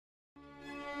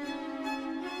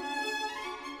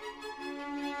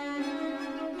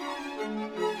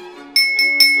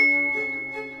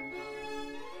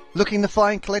Looking to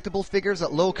find collectible figures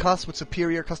at low cost with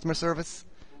superior customer service?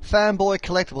 Fanboy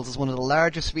Collectables is one of the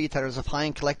largest retailers of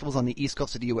high-end collectibles on the east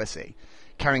coast of the USA,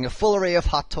 carrying a full array of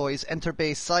Hot Toys,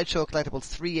 Enter-based Sideshow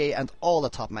Collectables 3A and all the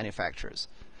top manufacturers.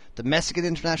 Domestic and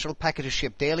international packages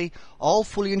shipped daily, all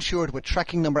fully insured with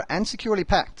tracking number and securely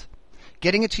packed.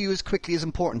 Getting it to you as quickly is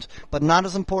important, but not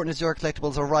as important as your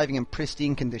collectibles arriving in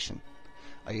pristine condition.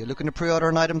 Are you looking to pre-order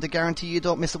an item to guarantee you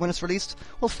don't miss it when it's released?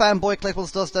 Well, Fanboy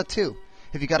Collectables does that too.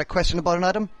 If you got a question about an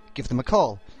item, give them a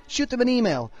call, shoot them an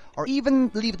email, or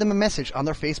even leave them a message on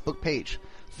their Facebook page.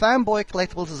 Fanboy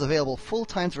Collectables is available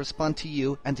full-time to respond to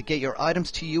you and to get your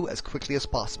items to you as quickly as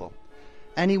possible.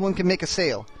 Anyone can make a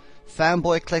sale.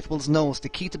 Fanboy Collectables knows the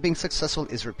key to being successful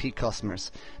is repeat customers.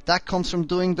 That comes from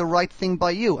doing the right thing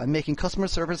by you and making customer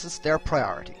services their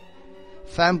priority.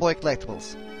 Fanboy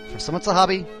Collectables. For some it's a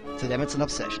hobby, to them it's an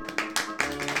obsession.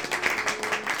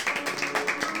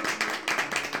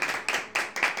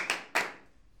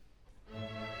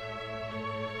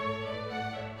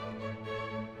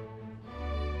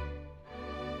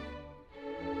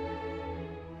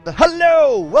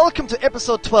 Hello! Welcome to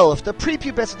episode 12, the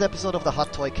prepubescent episode of the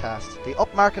Hottoycast, the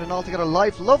upmarket and altogether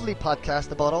live, lovely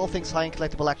podcast about all things high-end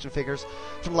collectible action figures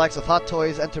from the likes of Hot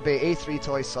Toys, Enter-Bay A3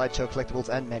 Toys, Sideshow Collectables,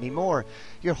 and many more.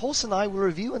 Your hosts and I will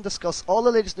review and discuss all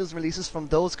the latest news and releases from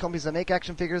those companies that make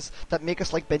action figures that make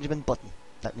us like Benjamin Button.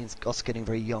 That means us getting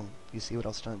very young. You see what I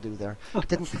was trying to do there?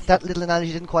 That little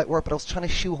analogy didn't quite work, but I was trying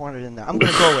to shoehorn it in there. I'm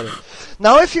going to go with it.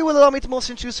 Now, if you will allow me to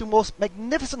introduce your most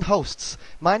magnificent hosts.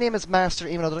 My name is Master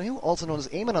Eamon O'Donoghue, also known as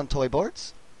Eamon on Toy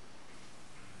Boards.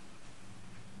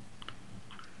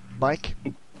 Mike?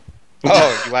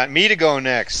 Oh, you want me to go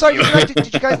next? Sorry,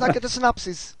 did you guys not get the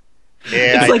synopsis?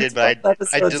 Yeah, I did, but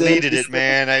I deleted it,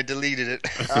 man. I deleted it.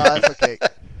 That's okay.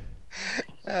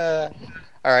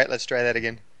 All right, let's try that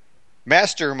again.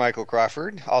 Master Michael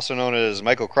Crawford, also known as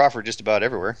Michael Crawford just about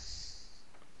everywhere.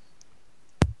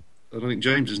 I don't think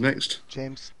James is next.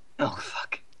 James. Oh,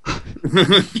 fuck.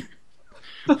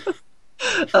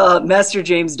 Master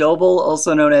James Doble,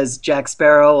 also known as Jack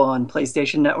Sparrow on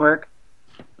PlayStation Network.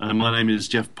 My name is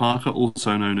Jeff Parker,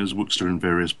 also known as Wookster in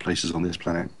various places on this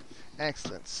planet.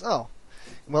 Excellent. So,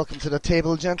 welcome to the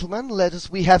table, gentlemen.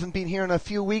 We haven't been here in a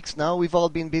few weeks now. We've all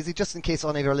been busy, just in case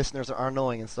any of our listeners are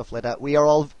knowing and stuff like that. We are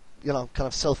all, kind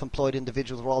of self-employed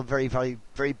individuals. We're all very, very,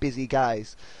 very busy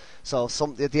guys. So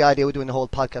the idea we're doing the whole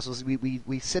podcast was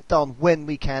we sit down when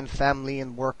we can, family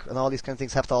and work and all these kind of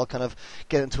things have to all kind of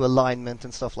get into alignment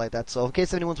and stuff like that. So in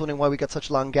case anyone's wondering why we got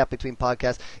such a long gap between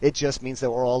podcasts, it just means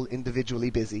that we're all individually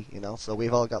busy, So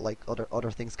we've all got like other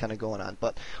things kind of going on.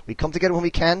 But we come together when we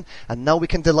can, and now we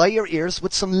can delight your ears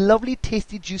with some lovely,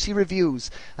 tasty, juicy reviews.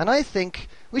 And I think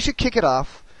we should kick it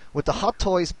off with the Hot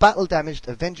Toys Battle Damaged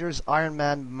Avengers Iron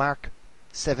Man Mark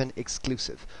 7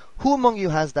 exclusive. Who among you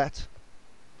has that?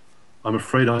 I'm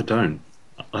afraid I don't.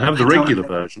 I have the regular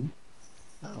version.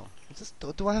 Oh,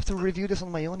 do I have to review this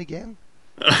on my own again?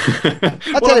 I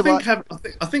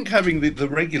think having the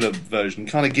regular version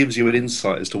kind of gives you an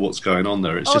insight as to what's going on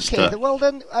there. It's okay, well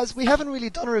then, as we haven't really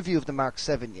done a review of the Mark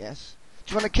 7 yet,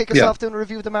 do you want to kick us off doing a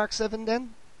review of the Mark 7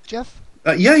 then, Jeff?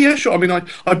 Yeah, sure. I mean,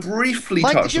 I briefly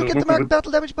Mike, touched did you on get the Mark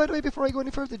Battle Damage, by the way, before I go any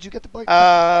further? Did you get the bike?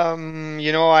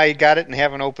 I got it and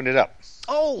haven't opened it up.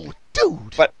 Oh,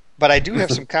 dude! But I do have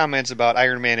some comments about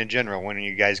Iron Man in general when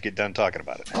you guys get done talking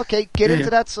about it. Okay, get into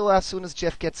that so as soon as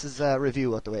Jeff gets his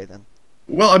review out the way then.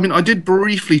 Well, I mean, I did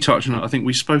briefly touch on it. I think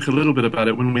we spoke a little bit about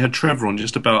it when we had Trevor on,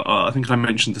 just about, I think I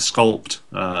mentioned the sculpt,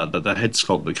 the head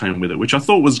sculpt that came with it, which I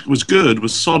thought was good,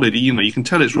 was solid. You can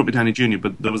tell it's Robert Downey Jr.,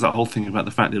 but there was that whole thing about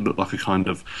the fact that it looked like a kind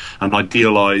of an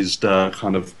idealized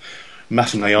kind of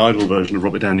matinee idol version of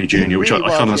Robert Downey Jr., which I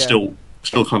kind of still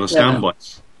kind of stand by.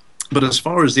 But as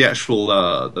far as the actual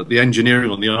the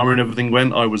engineering on the armor and everything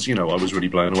went, I was really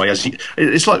blown away.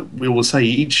 It's like we always say,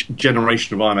 each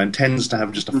generation of Iron Man tends to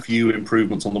have just a few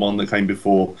improvements on the one that came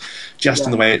before, just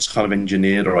in the way it's kind of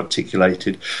engineered or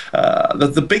articulated.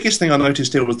 The biggest thing I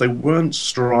noticed here was they weren't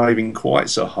striving quite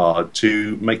so hard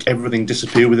to make everything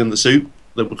disappear within the suit.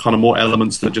 There were kind of more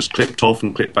elements that just clipped off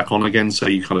and clipped back on again, so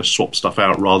you kind of swap stuff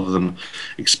out rather than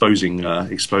exposing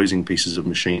pieces of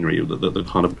machinery that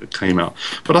kind of came out.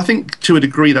 But I think to a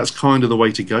degree that's kind of the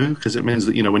way to go, because it means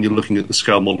that when you're looking at the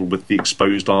scale model with the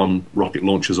exposed arm rocket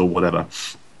launchers or whatever,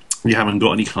 you haven't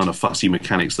got any kind of fussy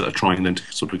mechanics that are trying then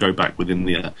to sort of go back within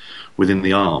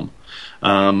the arm.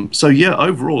 So yeah,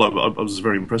 overall, I was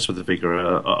very impressed with the figure.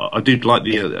 I did like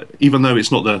even though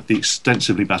it's not the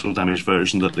extensively battle damaged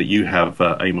version that you have,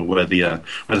 Eamon, where the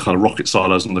kind of rocket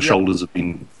silos on the shoulders have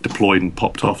been deployed and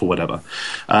popped off or whatever.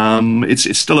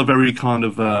 It's still a very kind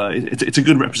of it's a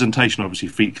good representation, obviously,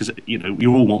 because we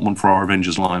all want one for our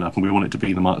Avengers lineup, and we want it to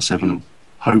be the Mark 7.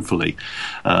 Hopefully,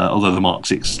 although the Mark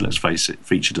 6, let's face it,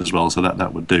 featured as well, so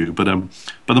that would do. But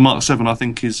the Mark 7, I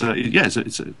think, is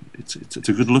it's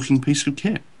a good looking piece of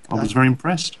kit. I was very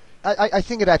impressed. I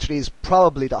think it actually is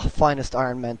probably the finest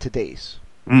Iron Man to date.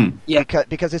 Yeah,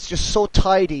 because it's just so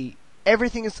tidy.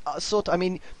 Everything is I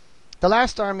mean, the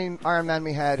last Iron Man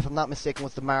we had, if I'm not mistaken,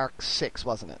 was the Mark 6,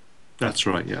 wasn't it? That's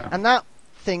right. Yeah. And that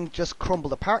thing just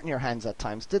crumbled apart in your hands at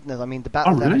times, didn't it? I mean, the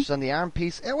battle damage on the arm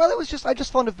piece. Well, I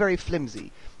just found it very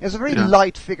flimsy. It was a very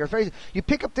light figure. You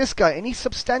pick up this guy, and he's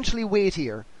substantially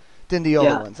weightier than the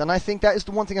other ones. And I think that is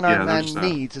the one thing an Iron Man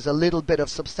needs, is a little bit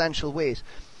of substantial weight.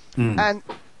 And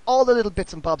all the little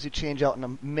bits and bobs you change out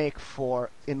and make for,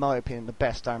 in my opinion, the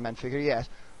best Iron Man figure yet.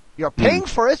 You're paying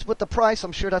for it with the price.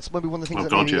 I'm sure that's maybe one of the things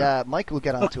that Mike will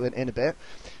get onto in a bit.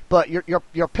 But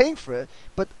you're paying for it.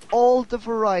 But all the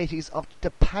varieties of the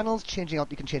panels changing out.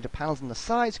 You can change the panels on the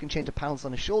sides. You can change the panels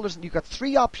on the shoulders. And you've got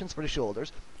 3 options for the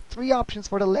shoulders, 3 options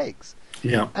for the legs.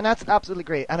 Yeah. And that's absolutely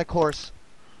great. And of course,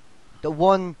 the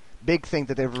one big thing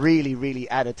that they've really, really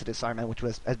added to this Iron Man, which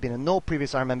has been in no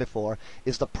previous Iron Man before,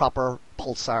 is the proper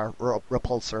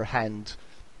repulsor hand.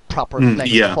 Proper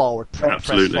flex forward, press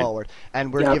forward,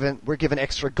 and we're given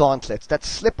extra gauntlets that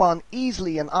slip on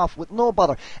easily and off with no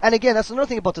bother. And again, that's another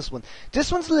thing about this one.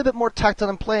 This one's a little bit more tactile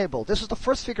and playable. This was the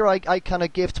first figure I kind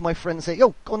of gave to my friend and say,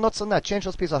 "Yo, go nuts on that, change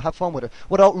those pieces, have fun with it,"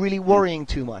 without really worrying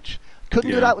too much.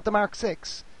 Couldn't do that with the Mark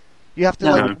 6. You have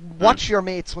to watch your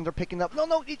mates when they're picking up. No,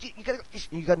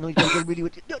 you gotta go really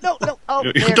with no. Oh,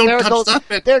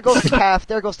 there goes the calf.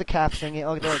 There goes the calf thing.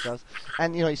 Oh, there it goes.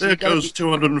 And so there goes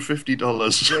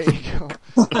 $250. There you go.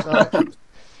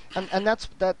 So, and that's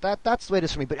the way it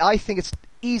is for me. But I think it's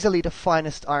easily the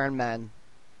finest Iron Man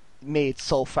made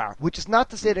so far, which is not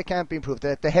to say that it can't be improved.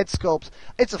 The head sculpt,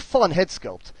 it's a fun head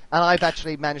sculpt, and I've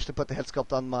actually managed to put the head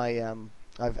sculpt on my.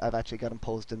 I've actually got him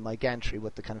posed in my gantry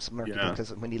with the kind of smirk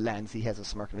because when he lands he has a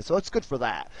smirk on it, so it's good for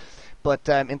that. But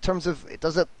in terms of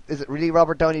is it really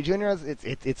Robert Downey Jr.?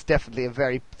 It's definitely a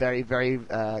very, very, very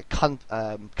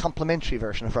complimentary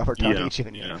version of Robert Downey Jr.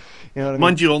 Yeah. You know what I mean?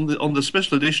 Mind you, on the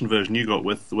special edition version you got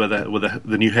with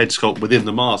the new head sculpt within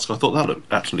the mask, I thought that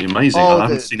looked absolutely amazing. I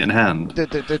haven't seen it in hand.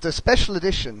 The special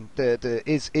edition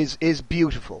is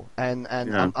beautiful, and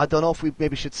I don't know if we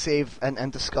maybe should save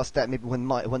and discuss that maybe when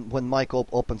Mike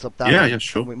opens up that. Yeah,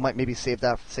 sure. We might maybe save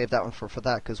that one for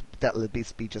that, because that'll at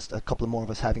least be just a couple more of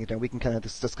us having it there. We can kind of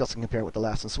discuss and compare with the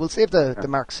last one. So we'll save the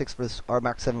Mark 6 for this, or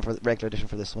Mark 7 for the regular edition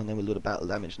for this one, then we'll do the battle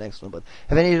damage next one. But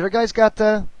have any other guys got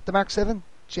the Mark 7?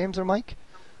 James or Mike?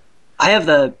 I have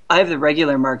the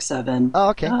regular Mark 7. Oh,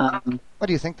 okay. What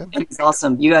do you think then? It's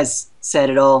awesome. You guys said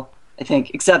it all, I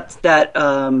think, except that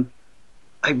I'm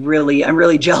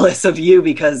really jealous of you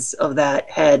because of that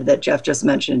head that Jeff just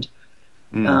mentioned.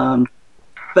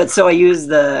 But so I use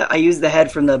the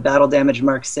head from the battle damage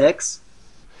Mark 6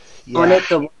 on it,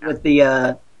 with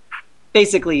the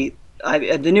basically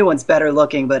the new one's better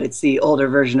looking, but it's the older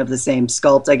version of the same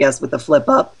sculpt, I guess, with the flip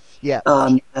up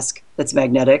mask that's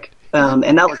magnetic,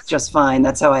 and that looks just fine.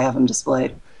 That's how I have them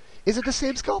displayed. Is it the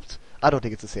same sculpt? I don't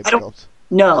think it's the same sculpt.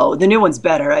 No, the new one's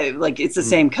better. It's the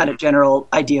same kind of general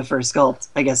idea for a sculpt,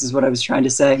 I guess, is what I was trying to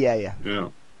say. Yeah.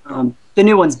 The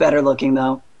new one's better looking,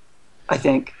 though, I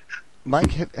think.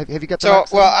 Mike, have you got the Mark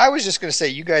 7? Well, I was just going to say,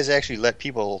 you guys actually let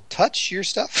people touch your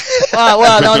stuff?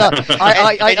 Well,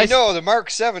 no. The Mark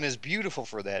 7 is beautiful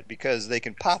for that, because they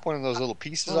can pop one of those little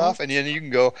pieces off, and then you can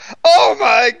go, "Oh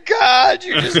my God,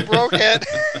 you just broke it."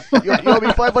 You owe me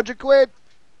 $500.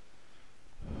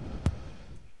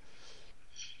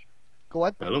 Go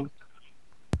on. Hello.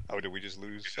 Oh, did we just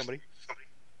lose somebody?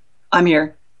 I'm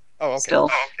here. Oh, okay. Still.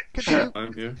 Continue.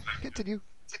 I'm here. Continue.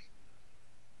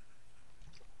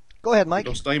 Go ahead, Mike.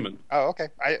 Lost Eamon. Oh, okay.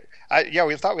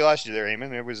 We thought we lost you there,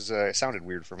 Eamon. It was it sounded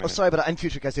weird for a minute. Oh, sorry, but in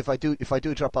future, guys, if I do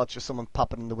drop out, just someone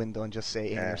pop it in the window and just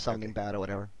say you're sounding bad or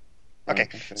whatever. Okay.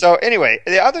 So anyway,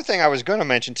 the other thing I was going to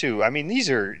mention too. I mean, these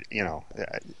are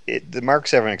the Mark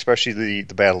 7, especially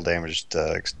the battle damaged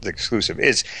the exclusive,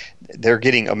 they're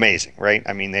getting amazing, right?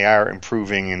 I mean, they are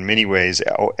improving in many ways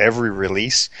every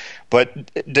release.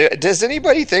 But does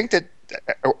anybody think that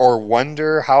or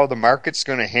wonder how the market's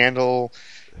going to handle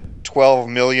 12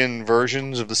 million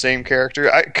versions of the same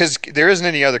character? Because there isn't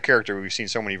any other character we've seen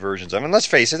so many versions of. And let's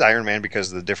face it, Iron Man, because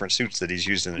of the different suits that he's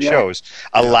used in the shows,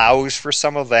 allows for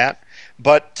some of that.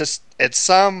 But at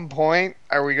some point,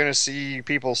 are we going to see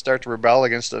people start to rebel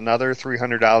against another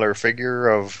 $300 figure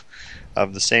of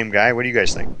the same guy? What do you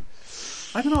guys think?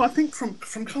 I don't know. I think from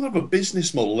kind of a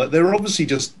business model, that they're obviously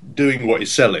just doing what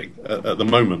is selling at the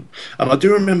moment. And I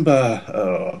do remember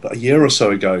about a year or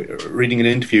so ago reading an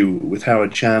interview with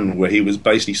Howard Chan where he was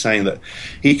basically saying that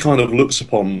he kind of looks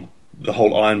upon the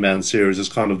whole Iron Man series as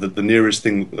kind of the nearest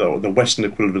thing, the Western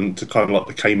equivalent to kind of like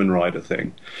the Kamen Rider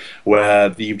thing,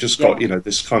 where you've just got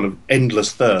this kind of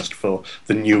endless thirst for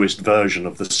the newest version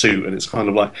of the suit, and it's kind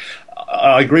of like,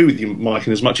 I agree with you, Mike,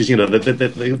 in as much as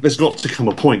there's got to come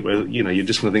a point where you're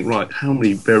just going to think, right, how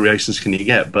many variations can you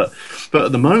get? But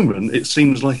at the moment, it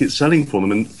seems like it's selling for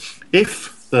them, and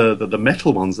if the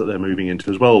metal ones that they're moving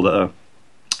into as well that are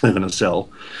they're going to sell,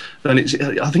 then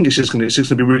I think it's just going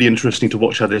to be really interesting to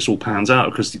watch how this all pans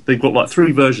out, because they've got like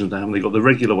 3 versions now. They've got the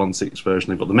regular 1/6 version,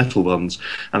 they've got the metal ones,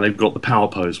 and they've got the power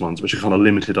pose ones, which are kind of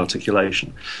limited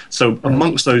articulation. So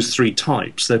amongst those 3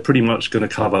 types, they're pretty much going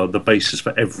to cover the basis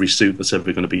for every suit that's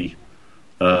ever going to be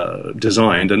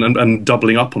designed, and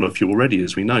doubling up on a few already,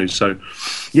 as we know. So,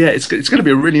 yeah, it's going to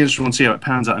be a really interesting one to see how it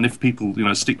pans out, and if people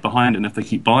stick behind it, and if they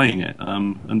keep buying it,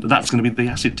 and that's going to be the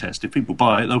acid test. If people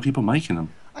buy it, they'll keep on making them.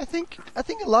 I think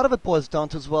a lot of it boils down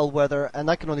to as well whether, and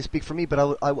I can only speak for me,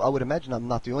 but I would imagine I'm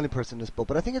not the only person in this boat,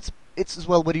 but I think it's as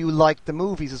well whether you like the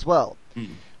movies as well.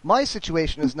 My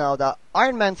situation is now that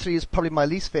Iron Man 3 is probably my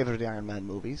least favorite of the Iron Man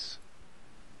movies,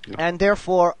 and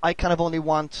therefore I kind of only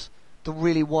want the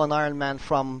really one Iron Man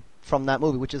from that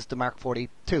movie, which is the Mark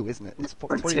 42, isn't it? It's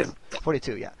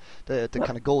 42, yeah, the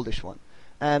kind of goldish one.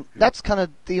 And that's kind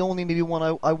of the only maybe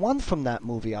one I want from that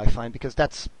movie, I find, because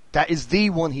that is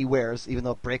the one he wears, even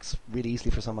though it breaks really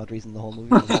easily for some odd reason. The whole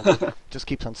movie just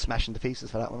keeps on smashing to pieces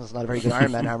for that one. It's not a very good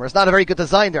Iron Man armor. It's not a very good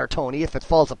design there, Tony, if it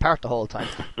falls apart the whole time.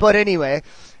 But anyway,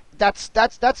 that's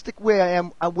the way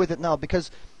I'm with it now, because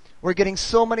we're getting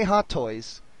so many hot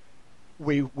toys.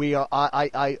 I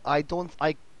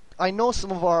know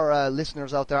some of our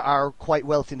listeners out there are quite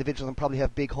wealthy individuals and probably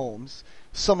have big homes.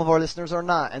 Some of our listeners are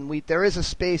not, and there is a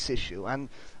space issue, and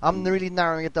I'm really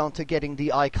narrowing it down to getting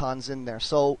the icons in there.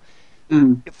 So,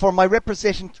 for my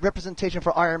representation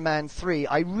for Iron Man 3,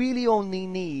 I really only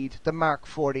need the Mark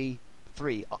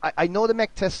 43. I know the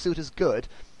mech test suit is good,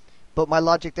 but my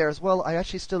logic there as well, I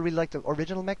actually still really like the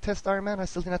original mech test Iron Man. I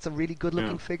still think that's a really good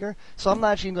looking figure. So I'm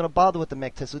not actually going to bother with the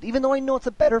mech test suit, even though I know it's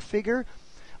a better figure.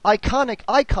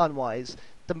 Icon-wise,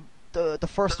 the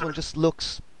first one just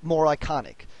looks more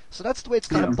iconic. So that's the way it's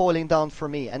kind of boiling down for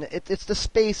me, and it's the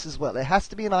space as well. It has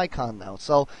to be an icon now.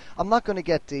 So I'm not going to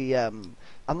get the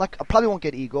I probably won't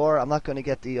get Igor. I'm not going to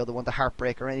get the other one, the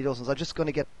Heartbreaker, or any of those ones. I'm just going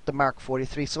to get the Mark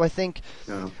 43. So I think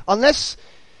unless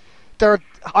there are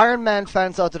Iron Man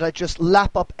fans out there that just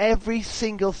lap up every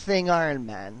single thing Iron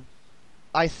Man,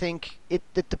 I think it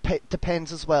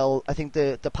depends as well. I think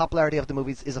the popularity of the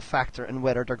movies is a factor in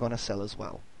whether they're going to sell as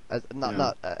well. As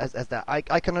that.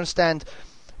 I can understand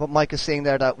what Mike is saying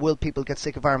there, that will people get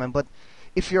sick of Iron Man, but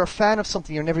if you're a fan of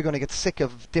something, you're never going to get sick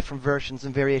of different versions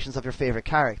and variations of your favorite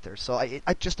character. So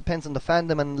it just depends on the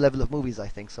fandom and level of movies, I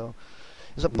think.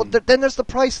 But then there's the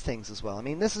price things as well. I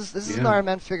mean, this is an Iron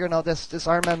Man figure now. This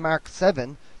Iron Man Mark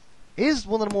 7 is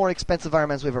one of the more expensive Iron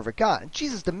Mans we've ever got. And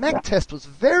Jesus, the mech test was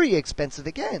very expensive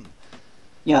again.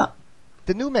 Yeah.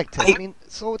 The new mech test. I mean,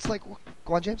 so it's like,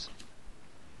 go on, James.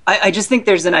 I just think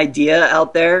there's an idea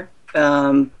out there,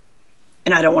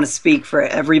 and I don't want to speak for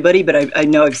everybody, but I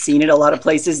know I've seen it a lot of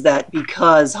places, that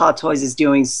because Hot Toys is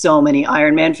doing so many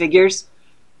Iron Man figures,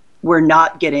 we're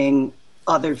not getting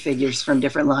other figures from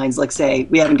different lines. Like, say,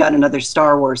 we haven't gotten another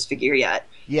Star Wars figure yet.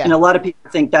 Yeah. And a lot of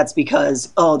people think that's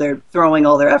because, they're throwing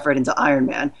all their effort into Iron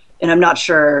Man. And I'm not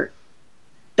sure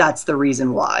that's the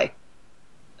reason why.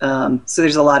 So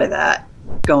there's a lot of that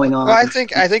going on. Well, I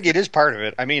think it is part of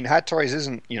it. I mean, Hot Toys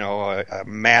isn't, a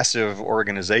massive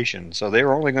organization, so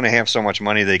they're only going to have so much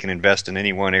money they can invest in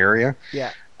any one area.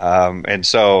 Yeah. And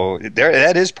so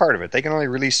that is part of it. They can only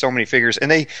release so many figures,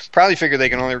 and they probably figure they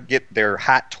can only get their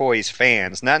Hot Toys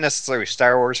fans, not necessarily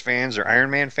Star Wars fans or Iron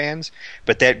Man fans,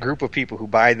 but that group of people who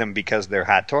buy them because they're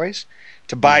Hot Toys,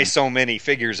 to buy so many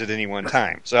figures at any one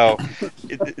time. So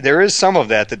there is some of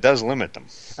that does limit them.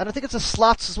 And I think it's the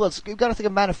slots as well. You've got to think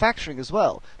of manufacturing as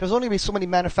well. There's only going to be so many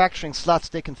manufacturing slots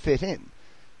they can fit in.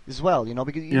 as well, you know,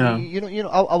 because Yeah.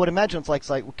 I would imagine it's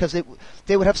like because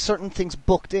they would have certain things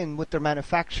booked in with their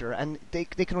manufacturer, and they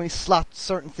can only slot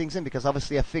certain things in because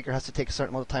obviously a figure has to take a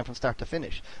certain amount of time from start to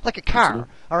finish, like a car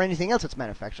Absolutely. or anything else that's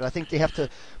manufactured. I think they have to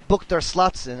book their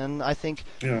slots in, and I think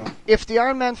Yeah. if the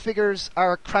Iron Man figures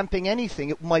are cramping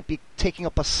anything, it might be taking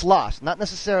up a slot, not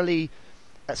necessarily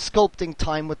sculpting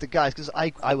time with the guys, because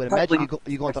I would imagine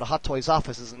you go into the Hot Toys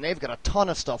offices and they've got a ton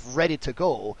of stuff ready to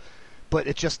go, but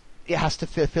it has to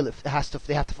fill it.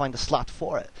 They have to find a slot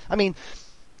for it. I mean,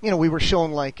 we were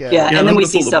shown like Yeah, Yeah, and I then we would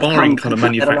have see thought stuff that barring come kind of out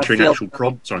of left manufacturing field. actual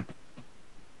problems. Sorry.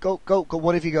 go.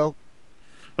 What if you go?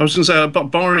 I was going to say, but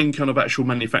barring kind of actual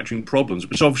manufacturing problems,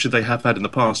 which obviously they have had in the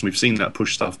past, and we've seen that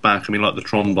push stuff back. I mean, like the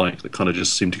Tron bike that kind of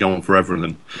just seemed to go on forever and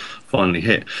then finally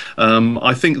hit.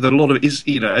 I think that a lot of it is,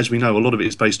 as we know, a lot of it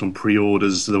is based on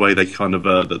pre-orders, the way they kind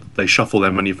of they shuffle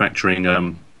their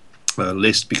manufacturing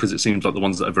list, because it seems like the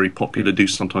ones that are very popular do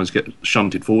sometimes get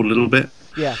shunted forward a little bit.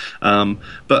 Yeah.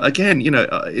 But again,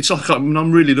 it's like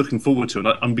I'm really looking forward to it.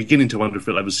 And I'm beginning to wonder if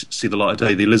it'll ever see the light of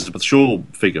day, the Elizabeth Shaw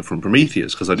figure from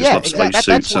Prometheus, because I just love space suits.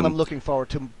 That's what I'm looking forward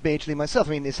to majorly myself.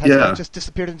 I mean, this has just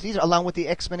disappeared into teaser, along with the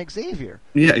X-Men Xavier.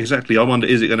 Yeah, exactly. I wonder,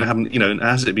 is it going to happen? And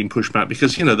has it been pushed back?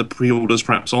 Because the pre-orders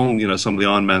perhaps on some of the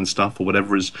Iron Man stuff or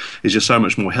whatever is just so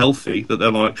much more healthy that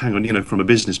they're like, hang on, from a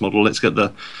business model, let's get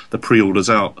the pre-orders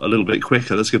out a little bit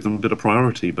quicker. Let's give them a bit of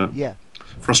priority. But yeah.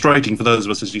 Frustrating for those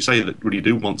of us, as you say, that really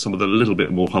do want some of the little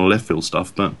bit more kind of left field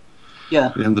stuff. But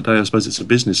at the end of the day, I suppose it's a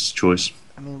business choice.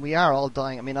 I mean, we are all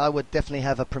dying. I mean, I would definitely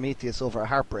have a Prometheus over a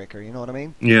Heartbreaker. You know what I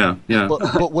mean? Yeah.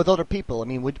 But with other people, I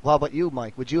mean, how about you,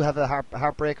 Mike? Would you have a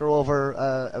Heartbreaker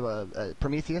over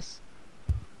Prometheus?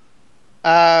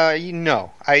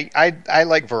 No, I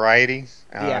like variety.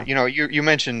 Yeah. You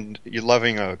mentioned you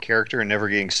loving a character and never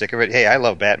getting sick of it. Hey, I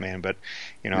love Batman, but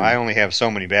I only have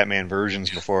so many Batman versions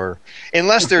before,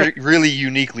 unless they're really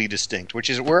uniquely distinct, which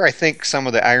is where I think some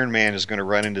of the Iron Man is going to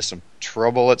run into some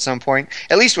trouble at some point.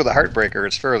 At least with a Heartbreaker,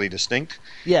 it's fairly distinct.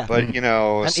 Yeah. But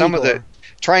some of the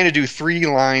trying to do 3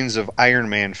 lines of Iron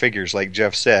Man figures, like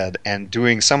Jeff said, and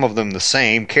doing some of them the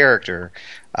same character,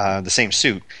 the same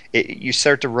suit, you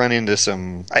start to run into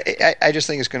some. I just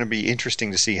think it's going to be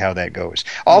interesting to see how that goes.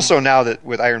 Also, now that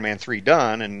with Iron Man 3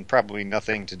 done, and probably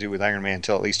nothing to do with Iron Man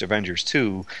until at least Avengers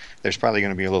 2, there's probably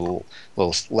going to be a little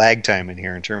lag time in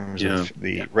here in terms of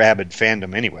the rabid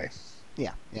fandom anyway.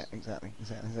 Yeah, exactly.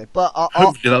 But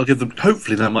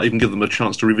hopefully that might even give them a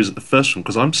chance to revisit the first one,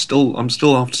 because I'm still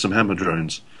after some Hammer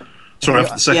drones. Sorry,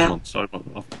 after the second one. Sorry.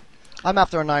 I'm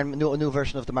after a new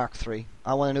version of the Mark III.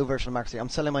 I want a new version of Mark III. I'm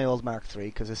selling my old Mark III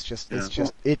because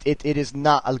it is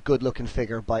not a good looking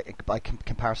figure by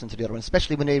comparison to the other one,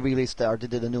 especially when they released or they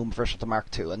did a new version of the Mark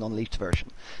II, an unleashed version.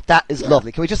 That is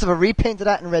lovely. Can we just have a repaint of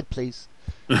that in red, please?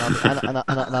 And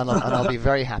I'll be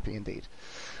very happy indeed.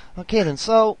 Okay then,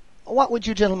 so what would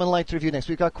you gentlemen like to review next?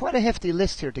 We've got quite a hefty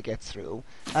list here to get through.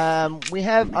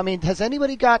 Has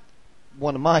anybody got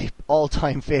one of my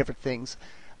all-time favorite things?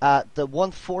 The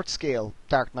 1/4 scale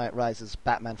Dark Knight Rises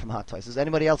Batman from Hot Toys. Has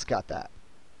anybody else got that?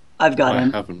 I've got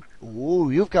him. I haven't.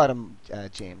 Ooh, you've got him,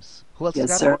 James. Who else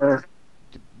has got sir.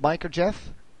 him? Mike or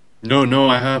Jeff? No,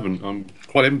 I haven't. I'm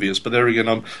quite envious, but there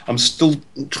again, I'm still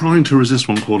trying to resist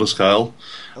 1/4 scale,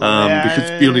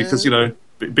 because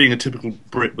being a typical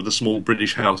Brit with a small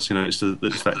British house, it's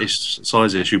that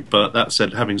size issue. But that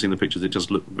said, having seen the pictures, it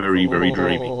does look very, very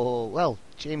dreamy. Oh well,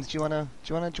 James, do you wanna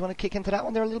kick into that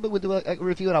one there a little bit? We'll do a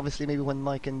review, and obviously maybe when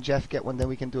Mike and Jeff get one, then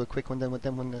we can do a quick one then with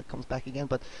them when it comes back again.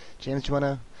 But James, do you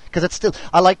wanna? Because it's still,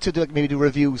 I like to do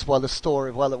reviews while the store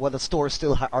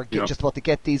still are just about to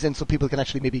get these in, so people can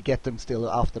actually maybe get them still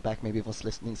off the back. Maybe of us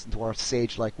listening to our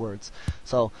sage-like words.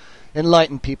 So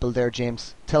enlighten people there,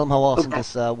 James. Tell them how awesome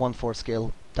this 1/4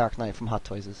 scale Dark Knight from Hot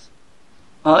Toys is.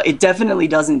 It definitely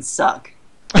doesn't suck.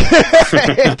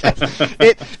 it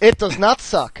does not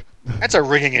suck. That's a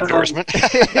ringing endorsement.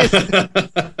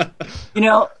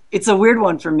 It's a weird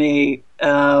one for me,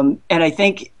 and I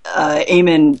think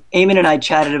Eamon and I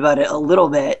chatted about it a little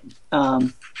bit,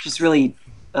 just really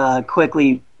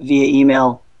quickly via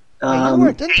email. You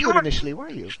weren't into it initially, were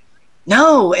you?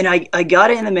 No, and I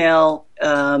got it in the mail.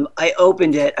 I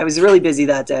opened it. I was really busy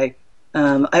that day.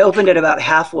 I opened it about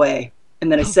halfway,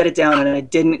 and then I set it down, and I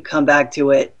didn't come back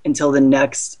to it until the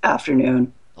next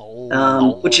afternoon.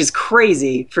 Which is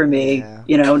crazy for me.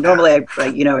 Yeah. Normally I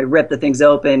rip the things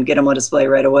open, get them on display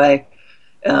right away.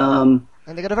 And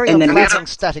they got a very unpleasant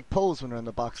static pose when they're in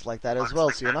the box like that as well,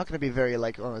 so you're not going to be very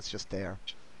it's just there.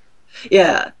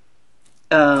 Yeah.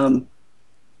 And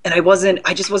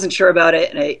I just wasn't sure about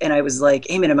it, and I was like,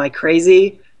 Eamon, am I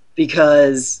crazy?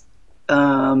 Because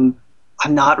I'm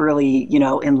not really,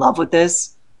 in love with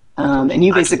this. And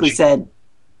you basically said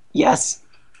yes.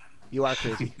 You are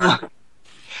crazy.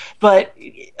 But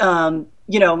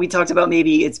we talked about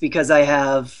maybe it's because I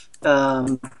have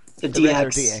the regular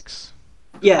DX. DX.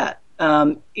 Yeah,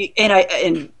 and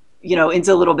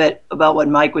into a little bit about what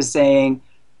Mike was saying.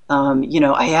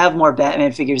 I have more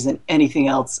Batman figures than anything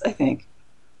else, I think.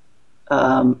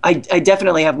 I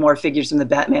definitely have more figures from the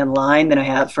Batman line than I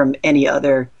have from any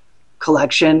other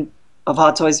collection of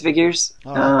Hot Toys figures.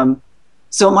 Right.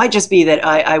 So it might just be that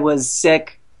I was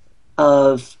sick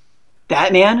of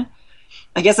Batman.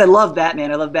 I guess I love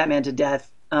Batman. I love Batman to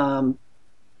death.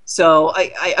 So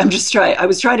I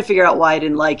was trying to figure out why I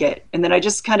didn't like it. And then I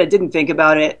just kind of didn't think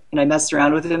about it, and I messed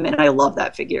around with him, and I love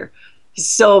that figure. He's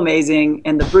so amazing,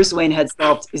 and the Bruce Wayne head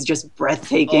sculpt is just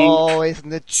breathtaking. Oh,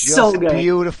 isn't it just so good.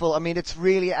 beautiful? I mean, it's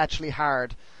really actually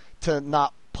hard to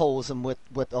not pose him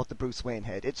without the Bruce Wayne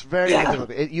head. It's very difficult.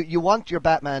 You want your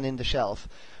Batman in the shelf,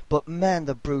 but man,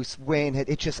 the Bruce Wayne head,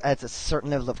 it just adds a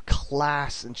certain level of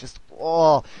class and just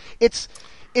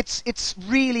it's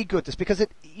really good. This because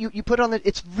you put on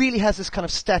it really has this kind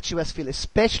of statuesque feel,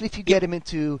 especially if you get him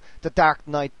into the Dark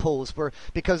Knight pose,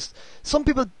 because some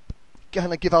people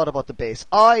kind of give out about the base.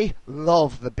 I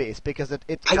love the base because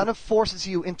it kind of forces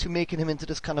you into making him into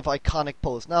this kind of iconic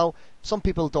pose. Now, some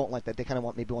people don't like that. They kind of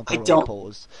want the heroic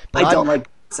pose. But I don't like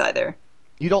this either.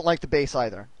 You don't like the base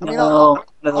either. I mean, no,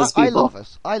 I love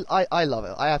it. I love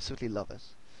it. I absolutely love it.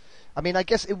 I mean, I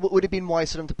guess it would have been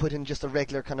wise for them to put in just a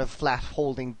regular kind of flat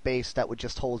holding base that would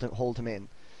just hold him in.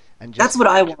 And that's what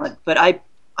I want. But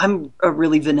I'm a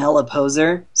really vanilla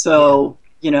poser, so.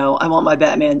 I want my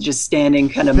Batman just standing,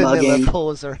 kind of mugging.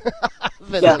 Poser.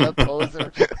 Vanilla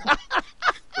poser.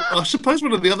 I suppose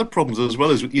one of the other problems as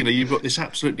well is, you've got this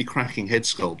absolutely cracking head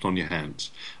sculpt on your hands.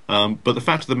 But the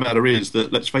fact of the matter is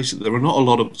that, let's face it, there are not a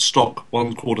lot of stock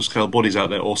 1/4 scale bodies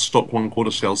out there or stock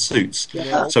 1/4 scale suits.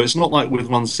 Yeah. So it's not like with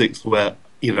 1/6 where,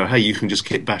 hey, you can just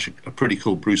kit bash a pretty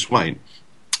cool Bruce Wayne.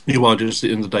 You are just, at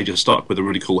the end of the day, just stuck with a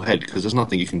really cool head because there's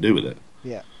nothing you can do with it.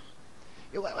 Yeah.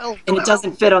 And it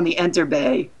doesn't fit on the Enter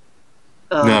Bay.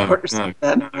 No.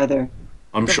 Batman either.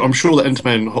 I'm sure that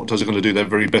Enterman and Hot Toys are going to do their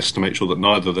very best to make sure that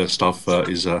neither of their stuff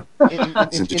is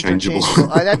interchangeable.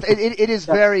 It is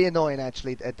very annoying,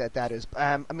 actually. That is.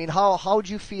 I mean, how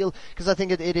do you feel? Because I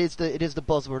think it is the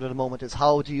buzzword at the moment. Is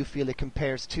how do you feel it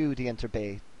compares to the Enter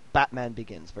Bay Batman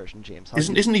Begins version, James?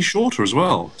 Isn't he shorter as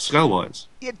well, scale wise?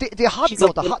 Yeah, the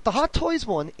Hot Toys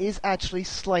one is actually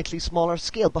slightly smaller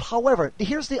scale. But however,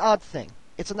 here's the odd thing.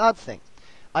 It's an odd thing.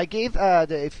 I gave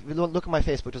if you look at my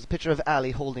Facebook, there's a picture of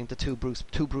Ali holding the two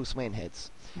Bruce Wayne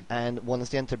heads, and one is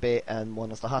the Enter Bay and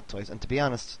one is the Hot Toys. And to be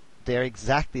honest, they're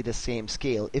exactly the same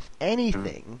scale. If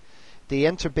anything, the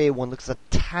Enter Bay one looks a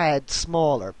tad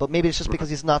smaller, but maybe it's just because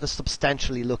he's not as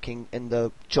substantially looking in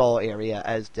the jaw area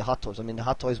as the Hot Toys. I mean, the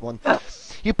Hot Toys one,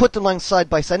 you put them along side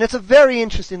by side, and it's a very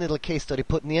interesting little case study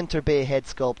putting the Enter Bay head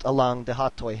sculpt along the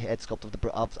Hot Toy head sculpt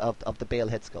of the Bale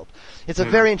head sculpt. It's a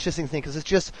very interesting thing because it's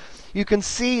just you can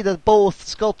see that both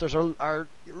sculptors are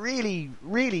really,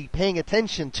 really paying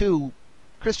attention to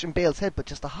Christian Bale's head, but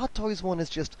just the Hot Toys one is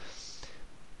just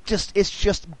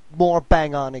more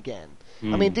bang on again.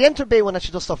 I mean, the Enter Bay one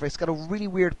actually does stuff. It's got a really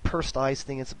weird pursed eyes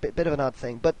thing. It's a bit of an odd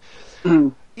thing, but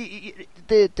so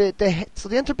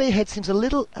the Enter Bay head seems a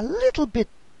little bit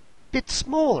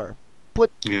smaller.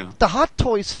 But the Hot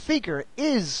Toys figure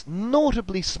is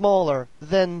notably smaller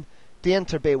than the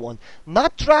Enter Bay one.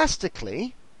 Not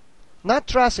drastically.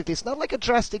 It's not like a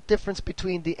drastic difference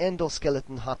between the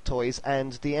Endoskeleton Hot Toys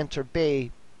and the Enter Bay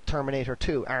Terminator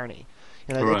 2 Arnie.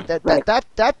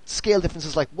 That scale difference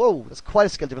is like, whoa, that's quite a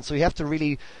scale difference. So you have to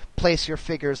really place your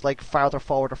figures like farther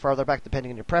forward or farther back,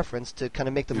 depending on your preference, to kind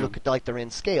of make them look like they're in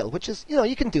scale. Which is,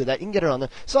 you can do that. You can get around there.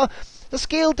 So the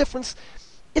scale difference,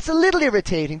 it's a little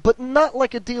irritating, but not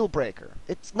like a deal breaker.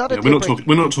 It's not a deal breaker.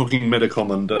 We're not talking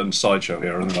Medicom and Sideshow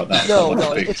here or anything like that. No,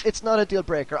 it's not a deal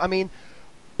breaker. I mean,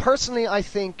 personally, I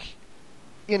think,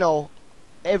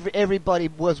 everybody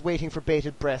was waiting for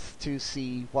bated breath to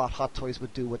see what Hot Toys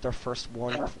would do with their first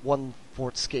 1/4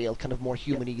 scale, kind of more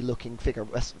human-y looking figure.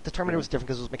 The Terminator was different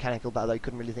because it was mechanical battle. You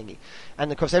couldn't really thingy.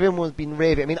 And of course, everyone was being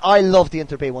raving. I mean, I love the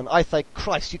Enter Bay one. I thought,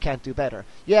 Christ, you can't do better.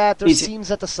 Yeah, there's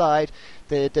seams at the side.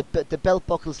 The belt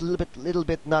buckle is a little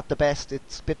bit not the best.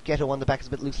 It's a bit ghetto on the back. It's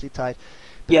a bit loosely tied.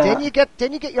 But then you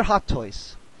get your Hot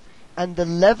Toys, and the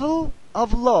level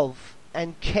of love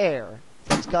and care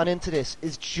that's gone into this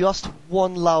is just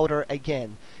one louder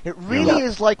again. It really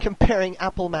is like comparing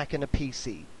Apple, Mac, and a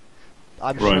PC.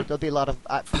 I'm sure there'll be a lot of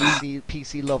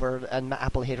PC lover and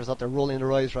Apple haters out there rolling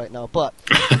their eyes right now, but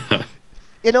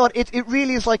You know what? It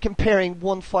really is like comparing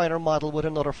one finer model with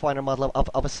another finer model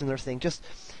of a similar thing. Just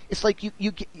it's like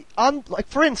you get on, like,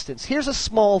 for instance, here's a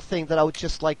small thing that I would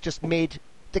just made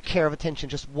the care of attention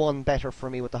just one better for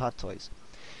me with the Hot Toys.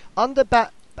 On the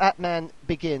Batman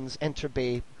Begins Enter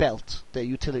Bay belt, the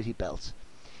utility belt,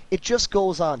 it just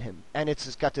goes on him, and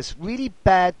it's got this really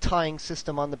bad tying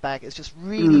system on the back. It's just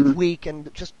really weak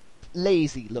and just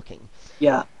lazy looking.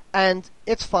 Yeah. And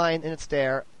it's fine, and it's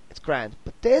there. It's grand.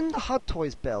 But then the Hot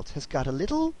Toys belt has got a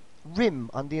little rim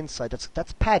on the inside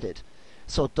that's padded,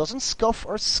 so it doesn't scuff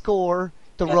or score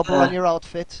the rubber on your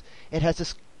outfit. It has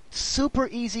this super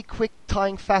easy, quick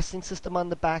tying fastening system on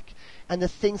the back, and the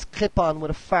things clip on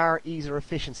with a far easier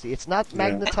efficiency. It's not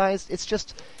magnetized. It's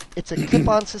a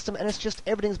clip-on system, and it's just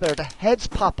everything's better. The heads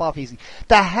pop off easy.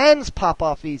 The hands pop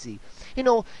off easy. You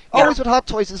know, always with Hot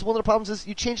Toys is one of the problems is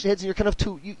you change the heads and you're kind of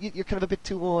you're kind of a bit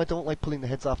too, I don't like pulling the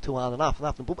heads off too on and off and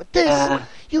off. But with this,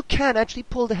 you can actually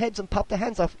pull the heads and pop the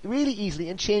hands off really easily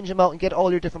and change them out and get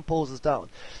all your different poses down.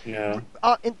 Yeah.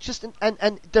 And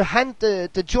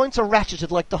the joints are ratcheted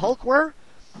like the Hulk were.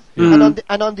 And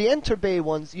on the Enter Bay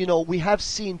ones, you know, we have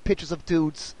seen pictures of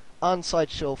dudes on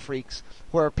Sideshow Freaks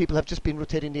where people have just been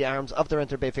rotating the arms of their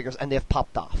Enter Bay figures and they've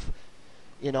popped off.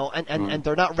 You know, and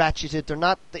they're not ratcheted. They're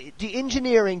not the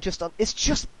engineering. It's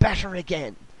just better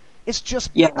again. It's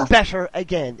just better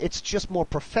again. It's just more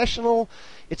professional.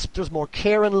 There's more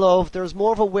care and love. There's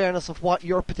more of awareness of what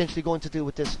you're potentially going to do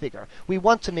with this figure. We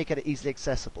want to make it easily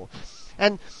accessible,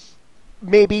 and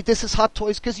maybe this is Hot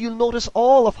Toys because you'll notice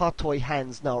all of Hot Toy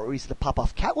hands now are easy to pop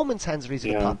off. Catwoman's hands are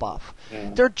easy to pop off. Yeah.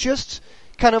 They're just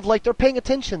kind of like they're paying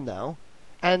attention now.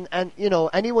 And you know,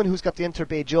 anyone who's got the Enter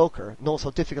Bay Joker knows how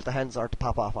difficult the hands are to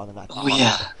pop off on an act. Oh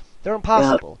yeah, they're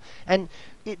impossible. Yeah. And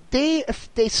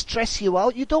if they stress you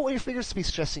out, you don't want your figures to be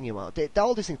stressing you out.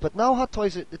 All these things. But now Hot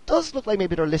Toys, it does look like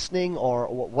maybe they're listening or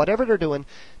whatever they're doing,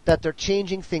 that they're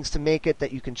changing things to make it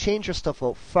that you can change your stuff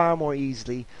out far more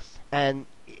easily, and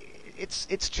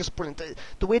it's just brilliant.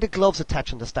 The way the gloves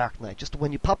attach on this Dark Knight, just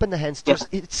when you pop in the hands,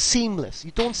 it's seamless.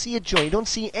 You don't see a joint, you don't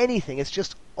see anything. It's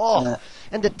just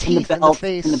and the teeth and the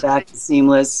face in the back is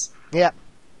seamless. Yeah,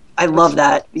 I love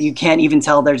that. You can't even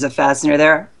tell there's a fastener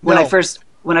there. When I first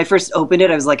opened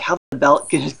it, I was like, "How the belt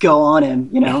can just go on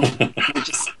him?" You know,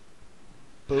 just.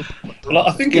 Well,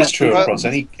 I think it's true across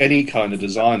any kind of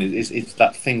design. It's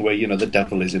that thing where, you know, the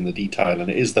devil is in the detail, and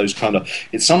it is those kind of.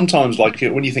 It's sometimes like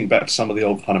when you think back to some of the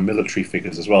old kind of military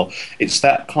figures as well. It's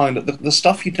that kind of the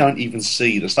stuff you don't even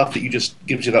see, the stuff that you just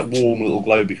gives you that warm little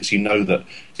glow because you know that,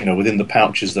 you know, within the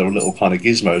pouches there are little kind of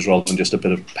gizmos rather than just a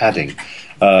bit of padding.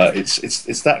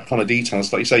 It's that kind of detail.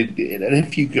 It's like you say, and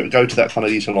if you go to that kind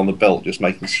of detail on the belt, just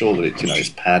making sure that it's, you know, it's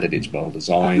padded, it's well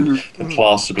designed, the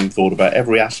clasps have been thought about,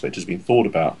 every aspect has been thought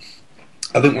about.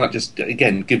 I think that just,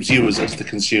 again, gives you as the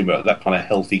consumer that kind of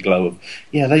healthy glow of,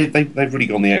 they've really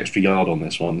gone the extra yard on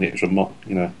this one, the extra, you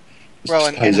know. Well,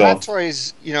 and Hot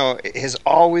Toys, you know, has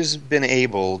always been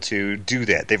able to do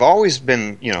that. They've always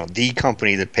been, you know, the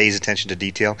company that pays attention to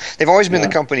detail. They've always been the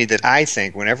company that I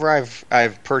think, whenever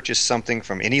I've purchased something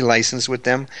from any license with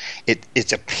them,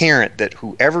 it's apparent that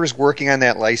whoever's working on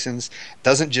that license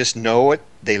doesn't just know it,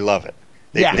 they love it.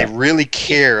 They really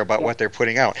care about what they're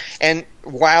putting out. And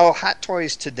while Hot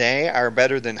Toys today are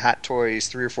better than Hot Toys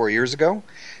 3 or 4 years ago,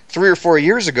 3 or 4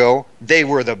 years ago, they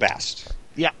were the best.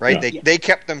 Yeah. Right? Yeah. They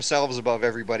kept themselves above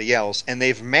everybody else, and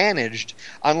they've managed,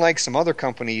 unlike some other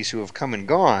companies who have come and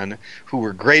gone, who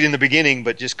were great in the beginning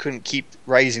but just couldn't keep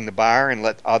raising the bar and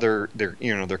let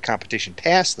their competition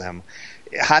pass them.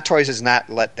 Hot Toys has not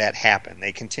let that happen.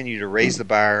 They continue to raise the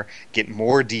bar, get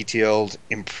more detailed,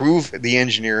 improve the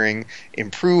engineering,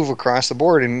 improve across the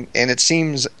board, and it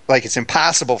seems like it's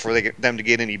impossible for them to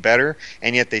get any better,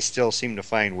 and yet they still seem to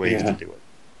find ways to do it.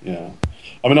 Yeah.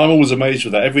 I mean, I'm always amazed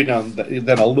with that. Every now and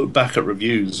then I'll look back at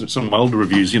reviews, some of my older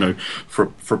reviews, you know,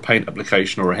 for a paint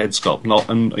application or a head sculpt,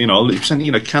 and you know, I'll say,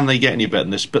 you know, can they get any better than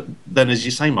this? But then, as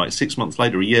you say, Mike, 6 months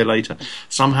later, a year later,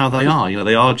 somehow they are. You know,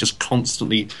 they are just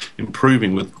constantly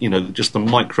improving with, you know, just the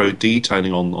micro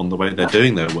detailing on the way they're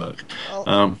doing their work,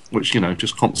 which, you know,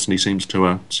 just constantly seems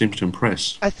to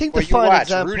impress. I think the fine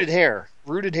example.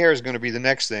 Rooted hair is going to be the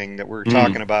next thing that we're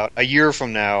talking about a year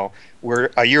from now.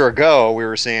 Where a year ago we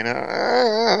were saying,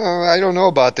 I don't know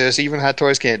about this. Even Hot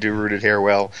Toys can't do rooted hair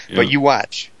well. Yeah. But you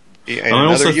watch. I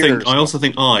also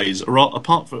think eyes,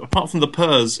 apart from the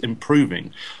purrs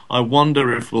improving, I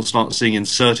wonder if we'll start seeing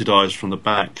inserted eyes from the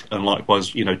back, and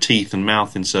likewise, you know, teeth and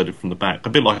mouth inserted from the back. A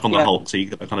bit like on the Hulk, so you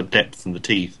get that kind of depth in the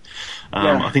teeth.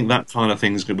 I think that kind of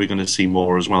thing is we're going to see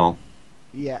more as well.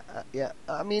 Yeah.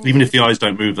 I mean, even if the eyes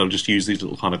don't move, they'll just use these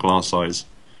little kind of glass eyes.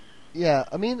 Yeah,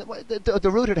 I mean,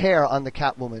 the rooted hair on the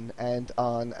Catwoman and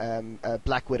on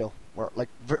Black Widow were like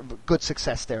good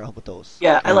success there with those.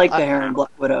 Yeah, I like the hair in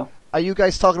Black Widow. Are you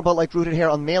guys talking about like rooted hair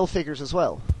on male figures as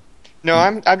well? No,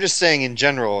 I'm just saying in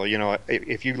general. You know,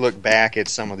 if you look back at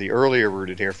some of the earlier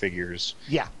rooted hair figures,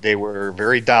 Yeah. they were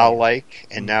very doll-like,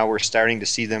 and now we're starting to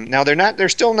see them. Now they're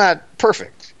still not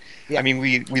perfect. Yeah. I mean,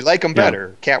 we like them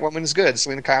better. Catwoman's good,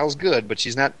 Selena Kyle's good, but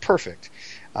she's not perfect.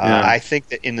 I think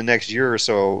that in the next year or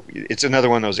so, it's another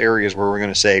one of those areas where we're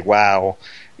going to say, "Wow,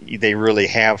 they really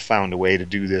have found a way to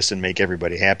do this and make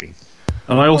everybody happy."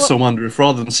 And I also wonder if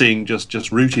rather than seeing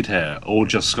just rooted hair or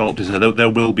just sculpted hair, there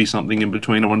will be something in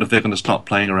between. I wonder if they're going to start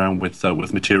playing around with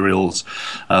materials,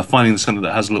 finding something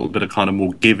that has a little bit of kind of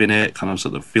more give in it, kind of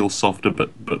sort of feels softer, but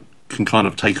can kind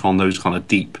of take on those kind of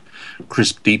deep,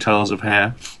 crisp details of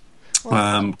hair.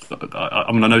 I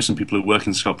mean, I know some people who work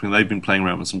in sculpting. They've been playing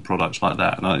around with some products like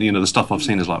that, and the stuff I've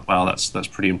seen is like, wow, that's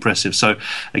pretty impressive. So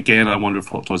again, I wonder if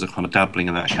Hot Toys are kind of dabbling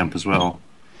in that camp as well.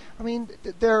 I mean,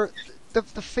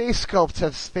 the face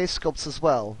sculpts as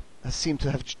well seem to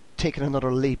have taken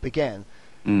another leap again.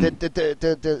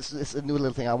 It's a new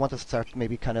little thing. I want to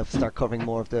start covering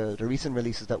more of the recent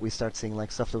releases that we start seeing,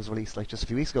 like stuff that was released like just a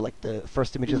few weeks ago, like the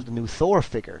first images of the new Thor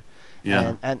figure,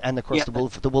 and of course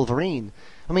the Wolverine.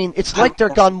 I mean, it's like they're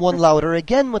gone one louder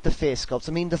again with the face sculpts.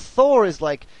 I mean, the Thor is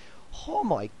like, oh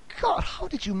my god, how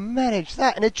did you manage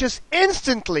that? And it just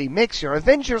instantly makes your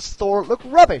Avengers Thor look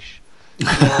rubbish.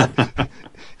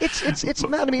 It's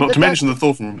mad. I mean, not to mention the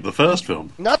Thor from the first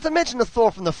film. Not to mention the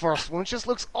Thor from the first one, it just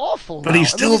looks awful. But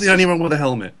he's still the only one with a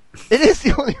helmet. It is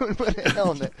the only one with a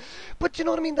helmet. But you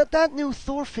know what I mean? That new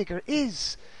Thor figure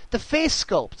is the face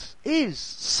sculpt is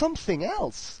something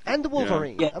else, and the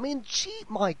Wolverine. Yeah. I mean, gee,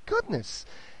 my goodness,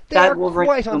 they That are Wolverine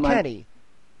quite blew my- uncanny.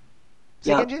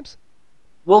 Say again, James?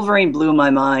 Wolverine blew my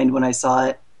mind when I saw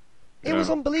it. It was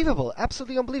unbelievable,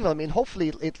 absolutely unbelievable. I mean,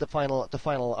 hopefully the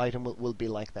final item will be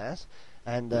like that,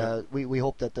 and we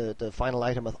hope that the final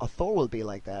item of Thor will be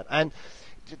like that. And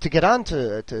to get on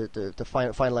to the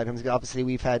final items, obviously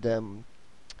we've had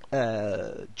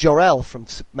Jor-El from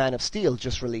Man of Steel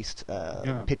just released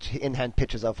in-hand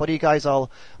pictures of. What are you guys all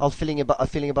feeling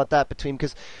about that?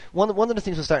 Because one of the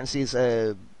things we're starting to see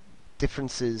is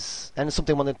differences, and it's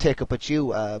something I want to take up with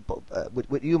you,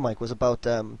 with you, Mike, was about.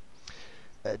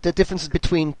 The differences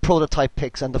between prototype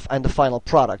picks and the final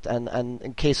product, and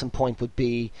in case in point would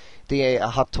be the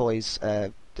Hot Toys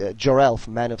Jor-El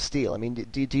from Man of Steel. I mean,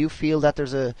 do you feel that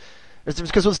there's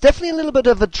because there's definitely a little bit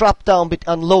of a drop down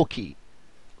on Loki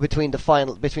between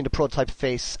the prototype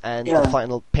face and the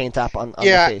final paint app on the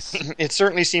face. It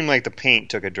certainly seemed like the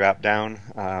paint took a drop down,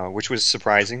 which was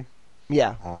surprising.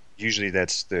 Yeah. Usually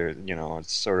that's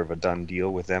it's sort of a done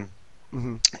deal with them.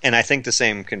 Mm-hmm. And I think the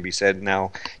same can be said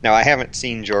now. Now I haven't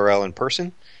seen Jor-El in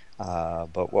person,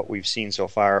 but what we've seen so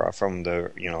far from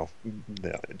the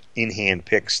in-hand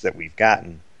picks that we've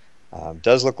gotten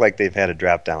does look like they've had a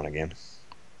drop down again.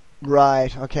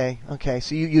 Right. Okay.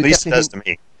 So you at least it does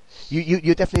definitely to me.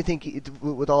 You definitely think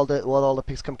with all the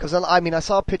picks come, because I mean I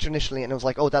saw a picture initially and it was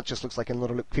like, oh, that just looks like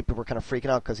another look. People were kind of freaking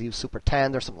out because he was super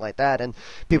tanned or something like that, and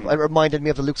it reminded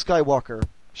me of the Luke Skywalker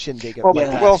shindig.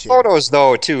 Well, photos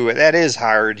though too, that is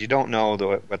hard. You don't know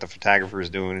what the photographer is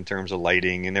doing in terms of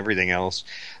lighting and everything else,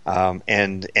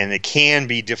 and it can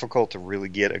be difficult to really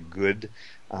get a good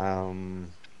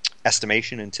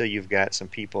estimation until you've got some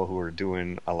people who are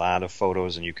doing a lot of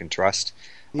photos and you can trust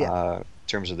in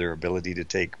terms of their ability to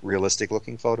take realistic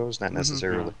looking photos, not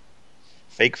necessarily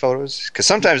fake photos. Because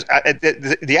sometimes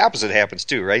the opposite happens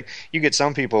too, right? You get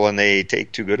some people and they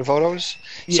take too good of photos.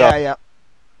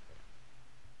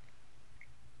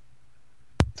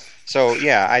 So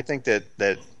yeah, I think that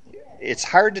it's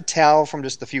hard to tell from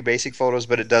just a few basic photos,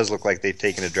 but it does look like they've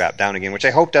taken a drop down again, which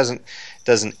I hope doesn't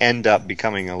end up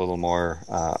becoming a little more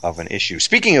of an issue.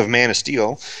 Speaking of Man of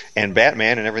Steel and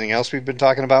Batman and everything else we've been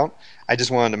talking about, I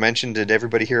just wanted to mention, did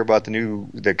everybody hear about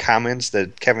the comments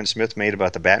that Kevin Smith made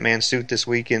about the Batman suit this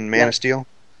week in Man of Steel?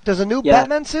 There's a new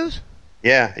Batman suit?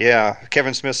 Yeah.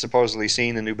 Kevin Smith supposedly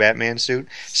seen the new Batman suit.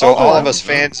 So all of us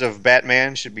fans of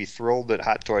Batman should be thrilled that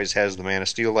Hot Toys has the Man of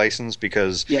Steel license,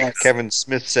 because Kevin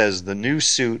Smith says the new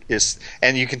suit is,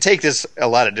 and you can take this a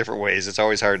lot of different ways. It's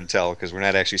always hard to tell because we're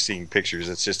not actually seeing pictures.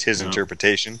 It's just his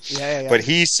interpretation. Yeah. But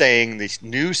he's saying the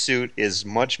new suit is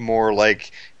much more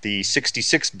like the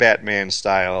 66 Batman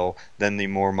style than the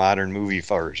more modern movie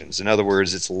versions. In other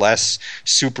words, it's less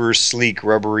super sleek,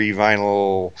 rubbery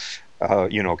vinyl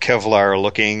Kevlar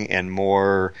looking and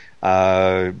more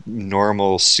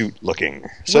normal suit looking.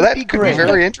 So that could be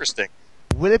very interesting.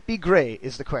 Will it be gray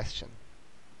is the question.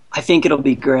 I think it'll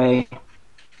be gray.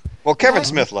 Well, Kevin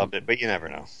Smith loved it, but you never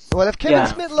know. Well, if Kevin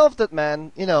Smith loved it,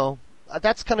 man,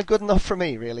 that's kind of good enough for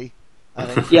me, really. I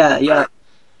think. Yeah.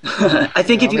 I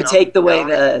think if you take the way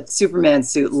the Superman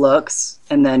suit looks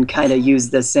and then kind of use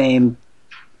the same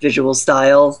visual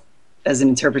style as an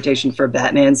interpretation for a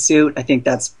Batman suit, I think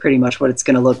that's pretty much what it's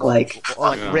going to look like.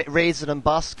 Like raised and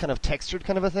embossed, kind of textured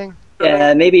kind of a thing?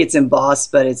 Yeah, maybe it's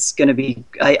embossed, but it's going to be,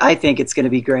 I think it's going to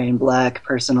be gray and black,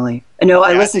 personally. I know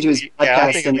I listened to his podcast. Yeah,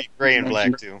 I think it'll be gray and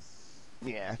black, too.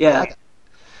 Yeah.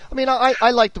 I mean,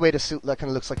 I like the way the suit kind of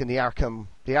looks like in the Arkham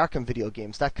video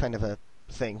games, that kind of a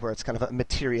thing where it's kind of a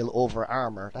material over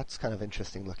armor. That's kind of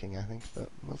interesting looking, I think. But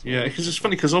yeah, because it's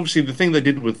funny because obviously the thing they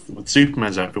did with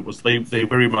Superman's outfit was they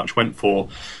very much went for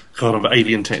kind of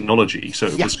alien technology. So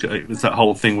it was that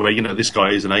whole thing where this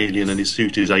guy is an alien and his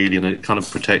suit is alien and it kind of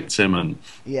protects him and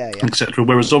etc.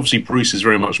 Whereas obviously Bruce is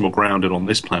very much more grounded on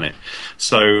this planet.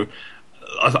 So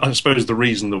I suppose the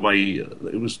reason the way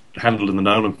it was handled in the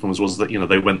Nolan films was that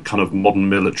they went kind of modern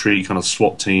military, kind of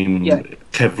SWAT team,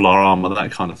 Kevlar armor,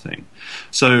 that kind of thing.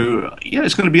 So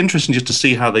it's going to be interesting just to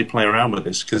see how they play around with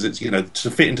this because it's to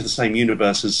fit into the same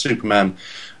universe as Superman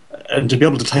and to be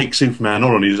able to take Superman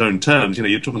on his own terms.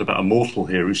 You're talking about a mortal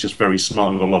here who's just very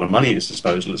smart and got a lot of money at his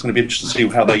disposal. It's going to be interesting to see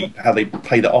how they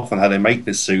play that off and how they make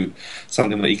this suit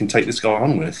something that you can take this guy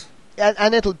on with.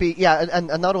 And it'll be and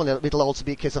not only it'll also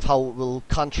be a case of how it will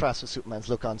contrast with Superman's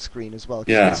look on screen as well.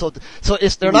 Yeah. So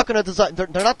they're not going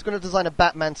to design a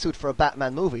Batman suit for a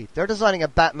Batman movie. They're designing a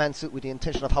Batman suit with the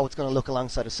intention of how it's going to look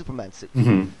alongside a Superman suit.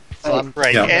 Mm-hmm. So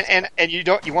right, and you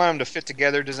want them to fit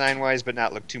together design wise, but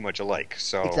not look too much alike.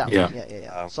 So exactly,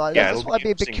 yeah. So that's why I'd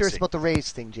be a bit curious about the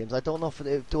race thing, James. I don't know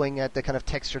if doing the kind of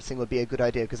textured thing would be a good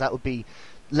idea because that would be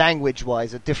language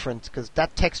wise a different because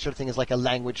that textured thing is like a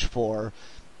language for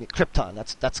Krypton.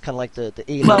 That's kind of like the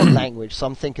alien language. So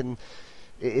I'm thinking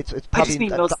it's probably. I just mean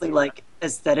mostly like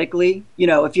aesthetically.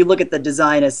 If you look at the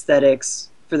design aesthetics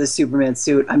for the Superman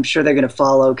suit, I'm sure they're going to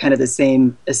follow kind of the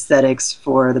same aesthetics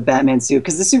for the Batman suit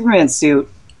because the Superman suit,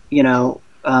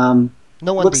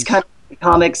 looks kind of like a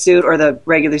comic suit or the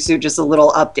regular suit, just a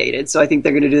little updated. So I think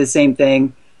they're going to do the same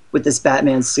thing with this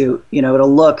Batman suit.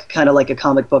 It'll look kind of like a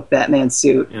comic book Batman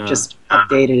suit, just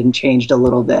updated and changed a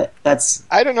little bit.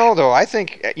 I don't know, though. I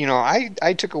think,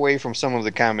 I took away from some of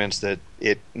the comments that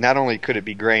it not only could it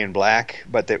be gray and black,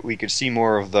 but that we could see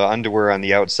more of the underwear on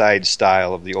the outside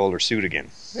style of the older suit again.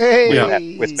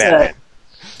 Hey! With Batman.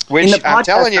 Which, I'm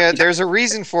telling you, there's a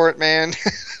reason for it, man.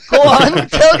 Go on,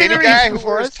 tell me the Any guy reason who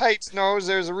for wears it. tights knows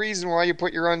there's a reason why you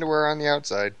put your underwear on the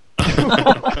outside.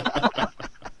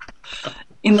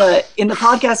 In the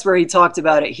podcast where he talked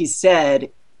about it, he said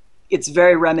it's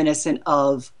very reminiscent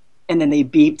of, and then they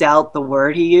beeped out the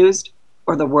word he used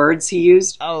or the words he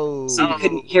used. Oh, so you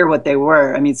couldn't hear what they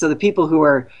were. I mean, so the people who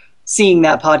were seeing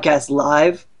that podcast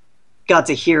live got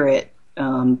to hear it,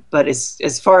 but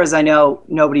as far as I know,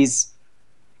 nobody's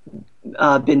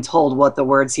been told what the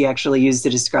words he actually used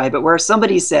to describe it. Where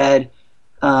somebody said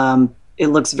it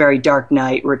looks very Dark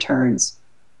Knight Returns.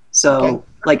 So,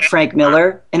 like Frank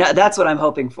Miller, and that's what I'm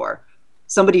hoping for.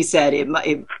 Somebody said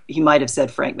he might have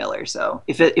said Frank Miller. So,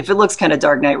 if it looks kind of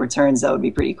Dark Knight Returns, that would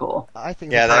be pretty cool. I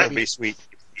think that would be sweet.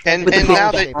 And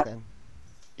now that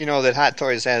that Hot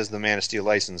Toys has the Man of Steel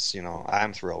license,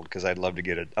 I'm thrilled because I'd love to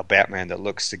get a Batman that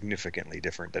looks significantly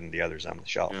different than the others on the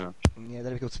shelf. Yeah,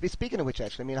 that'd be cool. Speaking of which,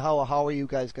 actually, I mean, how are you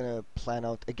guys gonna plan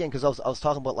out again? Because I was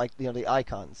talking about the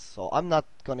icons. So I'm not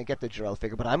gonna get the Jor-El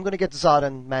figure, but I'm gonna get Zod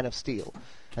and Man of Steel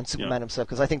and Superman himself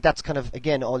because I think that's kind of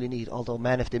again all you need. Although,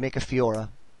 man, if they make a Fiora,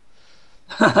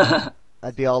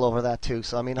 I'd be all over that too.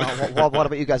 So I mean, what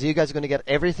about you guys? Are you guys gonna get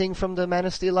everything from the Man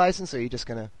of Steel license, or are you just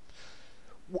gonna?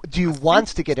 Do you want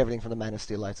to get everything from the Man of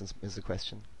Steel license? Is the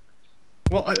question.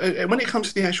 Well, when it comes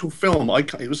to the actual film,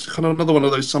 it was kind of another one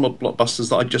of those summer blockbusters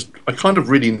that I kind of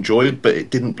really enjoyed, but it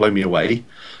didn't blow me away.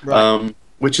 Right.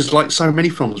 Which is like so many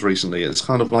films recently. It's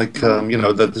kind of like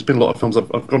there's been a lot of films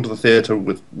I've gone to the theatre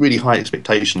with really high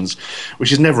expectations,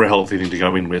 which is never a healthy thing to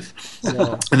go in with.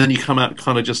 No. And then you come out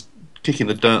kind of just kicking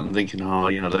the dirt and thinking,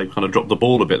 they kind of dropped the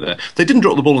ball a bit there. They didn't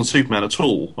drop the ball on Superman at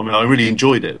all. I mean, I really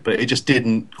enjoyed it, but it just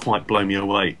didn't quite blow me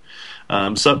away.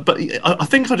 But I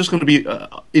think I'm just going to be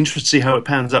interested to see how it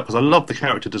pans out because I love the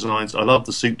character designs, I love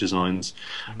the suit designs.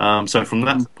 So from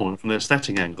that point, from the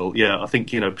aesthetic angle, I think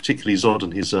particularly Zod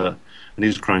and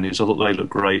his cronies, I thought they looked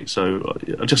great. So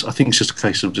I think it's just a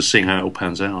case of just seeing how it all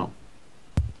pans out.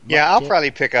 Yeah, I'll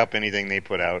probably pick up anything they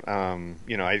put out.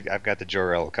 I've got the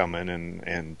Jor-El coming,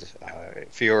 and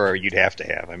Fiora you'd have to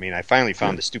have. I mean, I finally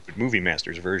found the stupid Movie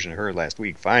Masters version of her last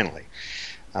week, finally.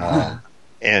 And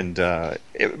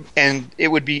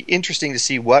it would be interesting to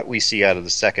see what we see out of the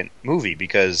second movie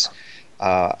because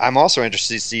I'm also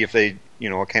interested to see if they,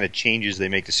 what kind of changes they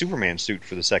make the Superman suit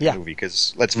for the second movie.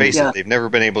 Because let's face it, they've never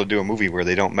been able to do a movie where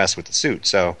they don't mess with the suit.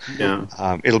 So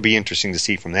it'll be interesting to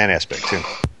see from that aspect too.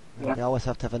 Yeah. They always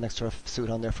have to have an extra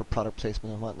suit on there for product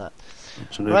placement and whatnot.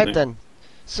 Absolutely. Right then.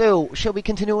 So, shall we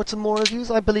continue with some more reviews?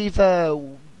 I believe, Mike,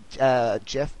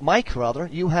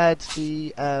 you had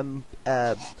the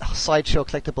Sideshow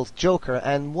Collectables Joker,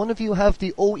 and one of you have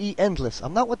the OE Endless.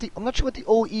 I'm not sure what the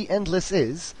OE Endless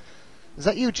is. Is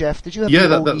that you, Jeff? Did you have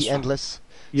the OE Endless?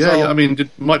 Yeah, I mean, did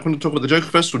Mike want to talk about the Joker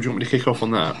first, or do you want me to kick off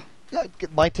on that? Yeah,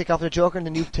 Mike take off the Joker, and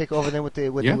then you take over then with the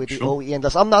OE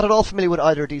Endless. I'm not at all familiar with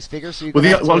either of these figures. So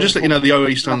I'll just let you know the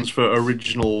OE stands for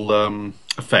Original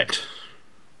Effect.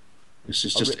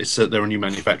 They're a new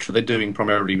manufacturer. They're doing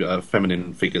primarily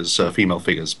feminine figures, female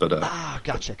figures, but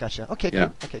gotcha. Okay, cool. Yeah.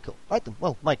 Okay, cool. Right then.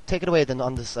 Well, Mike, take it away then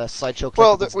on this Sideshow.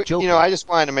 Well, I just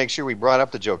wanted to make sure we brought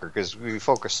up the Joker because we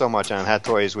focus so much on Hot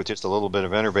Toys with just a little bit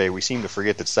of Enterbay. We seem to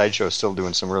forget that Sideshow is still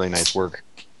doing some really nice work.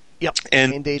 Yep.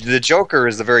 And indeed. The Joker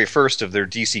is the very first of their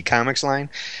DC Comics line.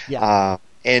 Yeah.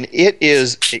 And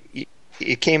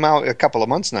it came out a couple of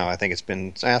months now. I think it's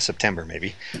been September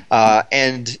maybe.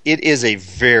 And it is a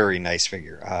very nice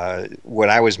figure. What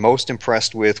I was most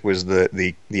impressed with was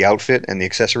the outfit and the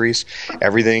accessories.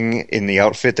 Everything in the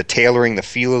outfit, the tailoring, the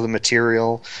feel of the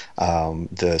material,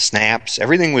 the snaps,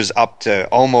 everything was up to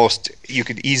almost, you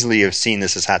could easily have seen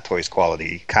this as Hot Toys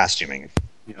quality costuming.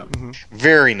 Yeah. Mm-hmm.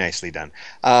 Very nicely done.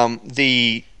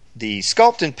 The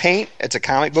sculpt and paint, it's a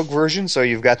comic book version, so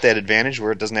you've got that advantage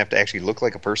where it doesn't have to actually look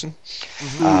like a person.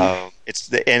 Mm-hmm.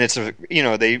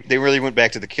 They really went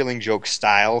back to the Killing Joke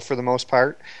style for the most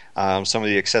part. Some of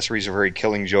the accessories are very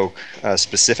Killing Joke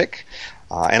specific,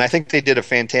 and I think they did a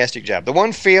fantastic job. The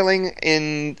one failing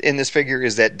in this figure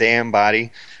is that damn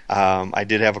body. I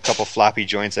did have a couple floppy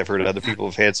joints. I've heard other people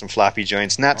have had some floppy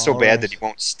joints. Not so bad that he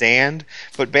won't stand,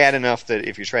 but bad enough that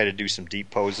if you try to do some deep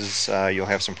poses, you'll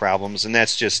have some problems. And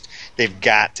that's just, they've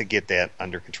got to get that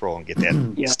under control and get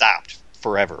that stopped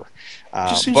forever.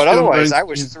 But otherwise, I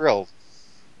was thrilled.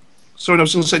 Sorry, I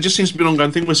was going to say, it just seems to be an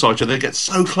ongoing thing with Sideshow. They get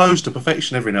so close to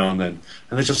perfection every now and then,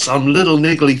 and there's just some little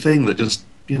niggly thing that just,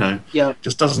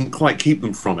 just doesn't quite keep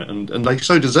them from it, and they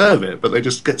so deserve it, but they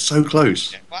just get so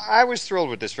close. Yeah. Well, I was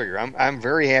thrilled with this figure. I'm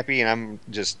very happy, and I'm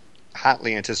just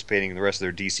hotly anticipating the rest of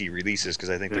their DC releases because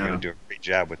I think they're going to do a great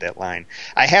job with that line.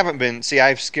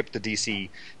 I've skipped the DC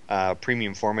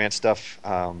premium format stuff.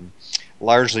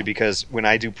 Largely because when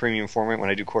I do premium format, when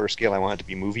I do quarter scale, I want it to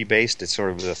be movie based. It's sort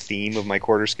of the theme of my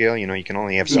quarter scale. You can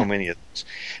only have so many of those.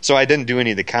 So I didn't do any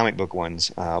of the comic book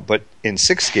ones. But in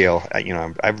 6 scale,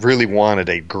 I've really wanted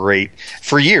a great,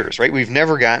 for years, right? We've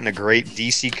never gotten a great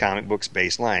DC comic books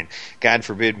based line. God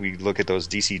forbid we look at those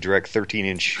DC Direct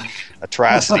 13-inch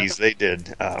atrocities they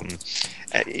did.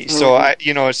 So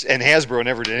and Hasbro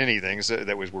never did anything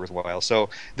that was worthwhile. So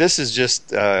this is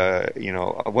just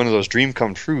one of those dream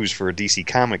come trues for a DC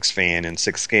Comics fan in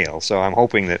 6 scale. So I'm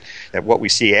hoping that what we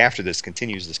see after this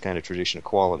continues this kind of tradition of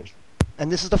quality. And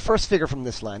this is the first figure from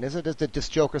this line, is it? This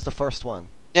Joker's the first one?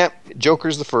 Yeah,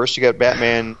 Joker's the first. You got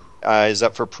Batman is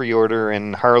up for pre-order,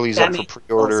 and Harley's up for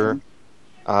pre-order.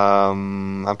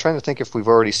 Awesome. I'm trying to think if we've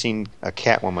already seen a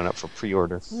Catwoman up for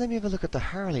pre-order. Let me have a look at the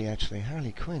Harley, actually.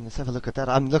 Harley Quinn. Let's have a look at that.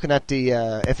 I'm looking at the...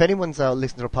 if anyone's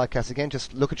listening to our podcast again,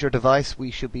 just look at your device. We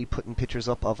should be putting pictures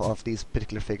up of these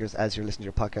particular figures as you're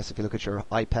listening to your podcast. If you look at your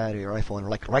iPad or your iPhone,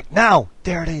 like right now,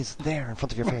 there it is, there in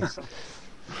front of your face.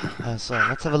 So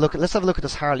let's have a look. Let's have a look at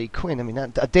this Harley Quinn. I mean,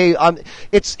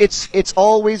 it's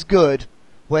always good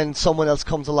when someone else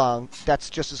comes along that's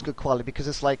just as good quality, because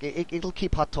it's like it'll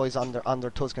keep Hot Toys on their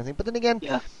toes, kind of thing. But then again,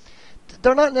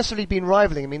 they're not necessarily being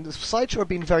rivaling. I mean, the Sideshow are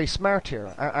being very smart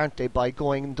here, aren't they, by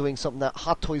going and doing something that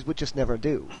Hot Toys would just never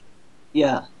do.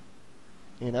 Yeah.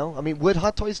 I mean, would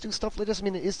Hot Toys do stuff like this? I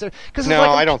mean, is there? No,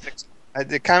 I don't think so.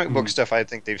 The comic book stuff, I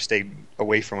think they've stayed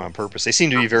away from on purpose. They seem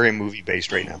to be very movie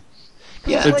based right now.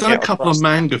 Yeah. They've done a couple of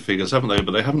manga figures, haven't they?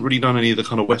 But they haven't really done any of the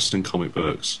kind of Western comic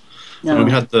books. No. I mean,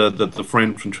 we had the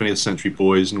friend from 20th Century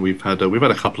Boys, and we've had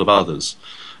a couple of others.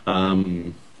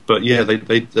 But yeah,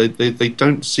 they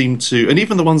don't seem to, and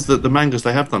even the ones that the mangas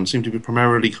they have done seem to be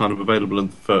primarily kind of available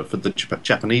for the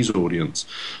Japanese audience.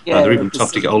 Yeah, they're even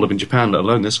tough to get hold of in Japan, let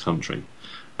alone this country.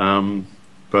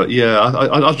 But yeah,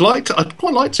 I'd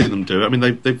quite like to see them do it. I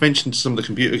mean, they've mentioned some of the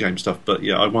computer game stuff, but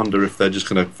yeah, I wonder if they're just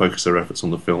going to focus their efforts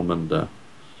on the film and that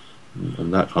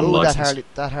kind of license.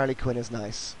 That Harley Quinn is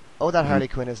nice. Oh, that Harley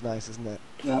Quinn is nice, isn't it?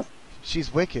 Yeah.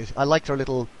 She's wicked. I liked her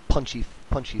little punchy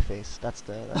face. That's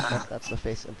the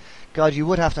face. And God, you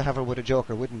would have to have her with a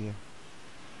Joker, wouldn't you?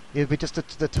 It'd be just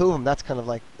the two of them. That's kind of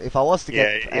like, if I was to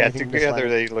get anything together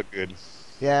they look good.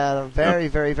 Yeah, very,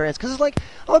 very, very. Because it's like,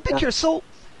 I'm a bit curious. So,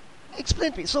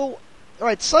 explain to me. So, all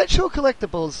right, Sideshow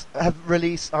Collectables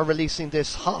are releasing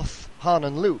this Han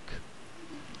and Luke,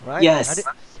 right? Yes.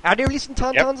 Are they releasing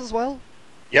Tauntauns as well?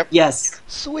 Yep. Yes.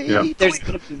 Sweet. Yep. There's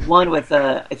going to be one with,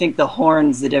 I think the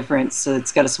horn's the difference, so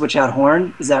it's got to switch out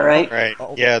horn. Is that right? Right.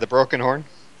 Oh. Yeah, the broken horn.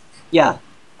 Yeah.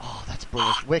 Oh, that's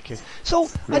brilliant. Wicked. So,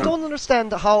 I don't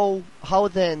understand how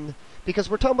then, because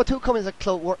we're talking about two companies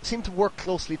that seem to work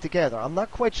closely together. I'm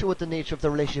not quite sure what the nature of the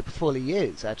relationship fully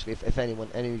is, actually, if any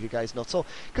of you guys know. So,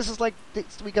 because it's like,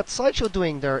 we got Sideshow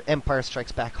doing their Empire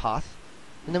Strikes Back Hoth,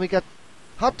 and then we got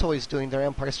Hot Toys doing their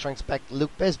Empire Strikes Back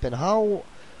Luke Besbin.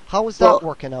 How is that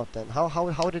working out then? How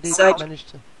did they manage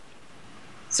to...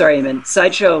 Sorry, Eamon.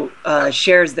 Sideshow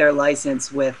shares their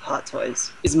license with Hot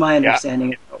Toys, is my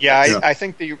understanding. Yeah, I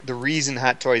think the reason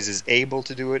Hot Toys is able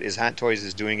to do it is Hot Toys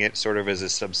is doing it sort of as a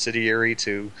subsidiary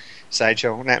to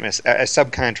Sideshow, not a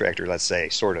subcontractor, let's say,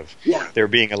 sort of. Yeah. They're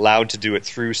being allowed to do it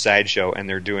through Sideshow, and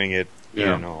they're doing it, you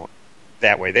know,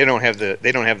 that way. They don't have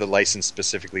the license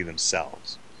specifically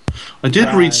themselves. I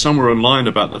did read somewhere online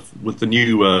about with the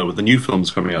new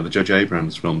films coming out, the J.J.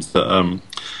 Abrams films, that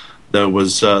there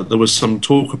was some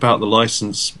talk about the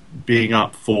license being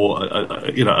up for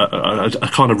a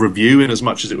kind of review, in as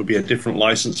much as it would be a different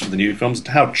license for the new films.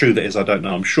 How true that is, I don't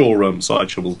know. I'm sure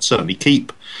Sideshow will certainly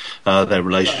keep their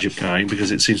relationship going,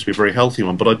 because it seems to be a very healthy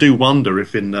one. But I do wonder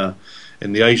if in the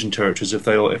Asian territories, if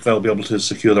they'll be able to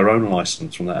secure their own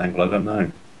license from that angle. I don't know.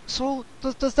 So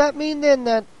does that mean then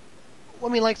that, I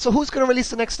mean, like, so who's going to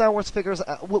release the next Star Wars figures?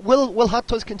 Will Hot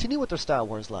Toys continue with their Star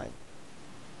Wars line?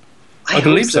 I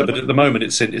believe so, but at the moment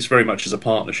it's very much as a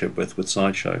partnership with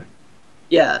Sideshow.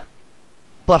 Yeah.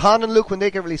 But Han and Luke, when they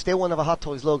get released, they won't have a Hot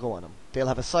Toys logo on them. They'll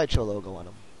have a Sideshow logo on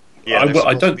them. Yeah,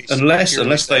 I don't,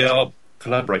 unless they are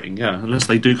collaborating. Yeah, unless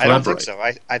they do collaborate. I don't think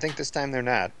so. I think this time they're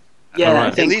not. Yeah,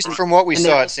 Right. At least from what we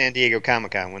saw at San Diego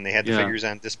Comic-Con when they had the figures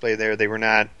on display there, they were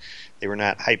not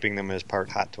hyping them as part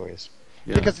Hot Toys.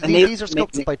 Yeah. Because these are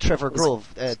sculpted by Trevor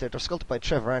Grove. They're sculpted by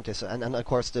Trevor, aren't they? So, and of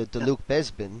course the Luke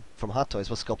Besbin from Hot Toys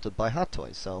was sculpted by Hot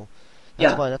Toys. So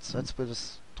that's why that's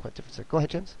quite different. So, go ahead,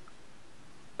 James.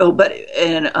 Oh,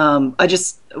 I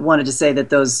just wanted to say that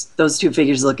those two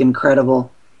figures look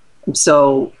incredible. I'm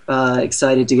so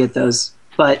excited to get those.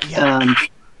 But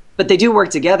they do work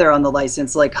together on the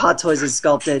license. Like Hot Toys has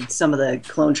sculpted some of the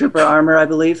Clone Trooper armor, I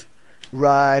believe.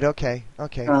 Right. Okay.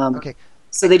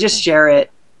 So they just share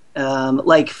it.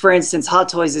 Like, for instance, Hot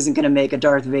Toys isn't going to make a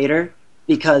Darth Vader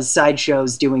because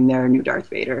Sideshow's doing their new Darth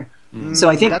Vader. So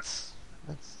I think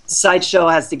Sideshow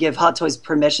has to give Hot Toys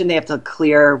permission. They have to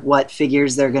clear what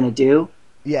figures they're going to do.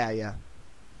 Yeah.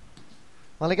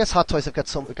 Well, I guess Hot Toys have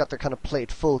got their kind of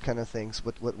plate full kind of things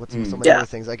with some of the other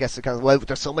things. I guess they're kind of, well,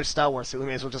 there's so much Star Wars, so we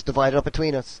may as well just divide it up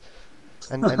between us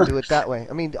and do it that way.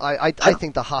 I mean, I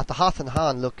think the Hoth and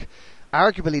Han look.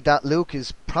 Arguably, that Luke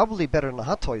is probably better than the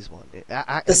Hot Toys one,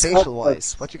 facial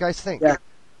wise. What do you guys think?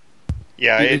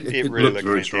 Yeah, it really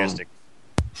looked fantastic.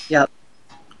 Yep.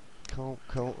 Cool.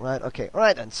 Right. Okay. All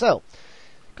right. And so,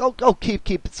 go. Keep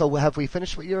it. So, have we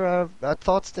finished with your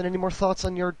thoughts? Then, any more thoughts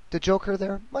on the Joker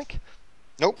there, Mike?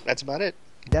 Nope. That's about it.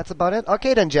 That's about it.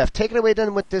 Okay, then, Jeff, take it away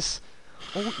then with this.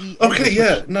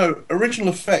 Original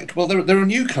Effect. Well, they're a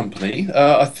new company.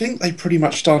 I think they pretty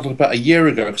much started about a year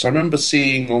ago, because I remember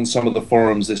seeing on some of the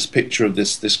forums this picture of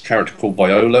this character called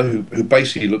Viola, who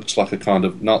basically looks like a kind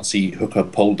of Nazi hooker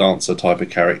pole dancer type of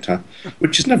character,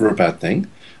 which is never a bad thing.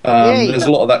 There's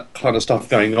a lot of that kind of stuff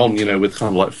going on, with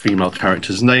kind of like female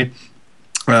characters, and they.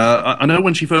 I know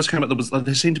when she first came out,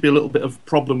 there seemed to be a little bit of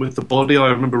problem with the body. I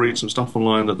remember reading some stuff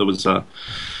online that there was a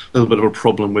little bit of a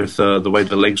problem with the way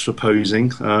the legs were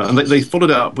posing, and they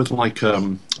followed it up with like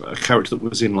a character that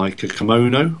was in like a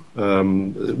kimono,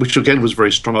 which again was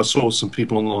very strong. I saw some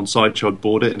people on Sideshow had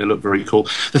bought it, and it looked very cool.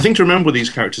 The thing to remember with these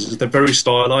characters is they're very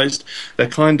stylized. They're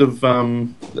kind of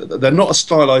they're not as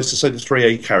stylized as say the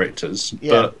 3A characters,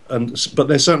 but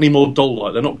they're certainly more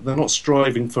doll-like. They're not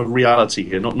striving for reality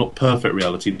here, not perfect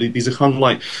reality. These are kind of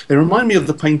like, they remind me of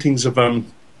the paintings of I don't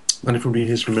know if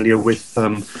anybody is familiar with, her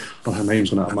name's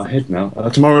gone out of my head now,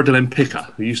 Tamara de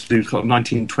Lempicka, who used to do kind of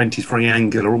 1923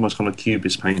 angular, almost kind of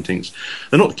cubist paintings.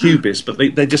 They're not cubist, but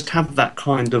they just have that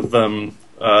kind of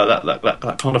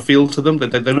that kind of feel to them.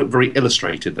 They look very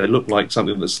illustrated. They look like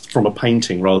something that's from a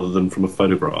painting rather than from a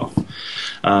photograph.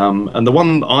 And the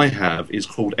one I have is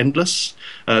called Endless.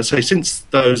 So since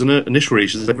those initial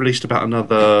releases, they've released about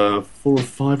another 4 or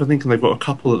 5, I think, and they've got a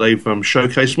couple that they've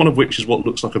showcased, one of which is what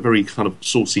looks like a very kind of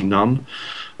saucy nun.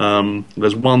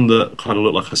 There's one that kind of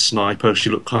looked like a sniper.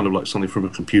 She looked kind of like something from a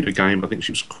computer game. I think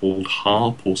she was called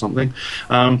Harp or something.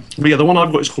 But yeah, the one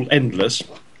I've got is called Endless.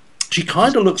 She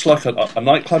kind of looks like a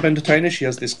nightclub entertainer. She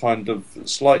has this kind of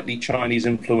slightly Chinese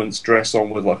influenced dress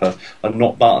on with like a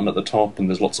knot button at the top, and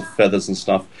there's lots of feathers and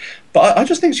stuff. But I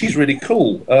just think she's really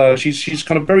cool. She's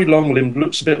kind of very long limbed,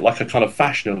 looks a bit like a kind of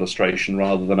fashion illustration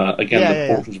rather than the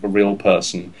portrait of a real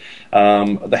person.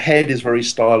 The head is very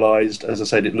stylized. As I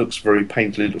said, it looks very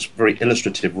painted. It looks very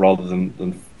illustrative rather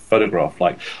than photograph.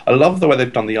 Like, I love the way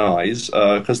they've done the eyes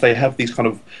because they have these kind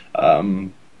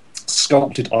of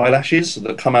sculpted eyelashes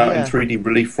that come out in 3D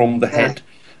relief from the head,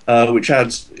 which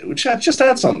adds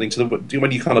something to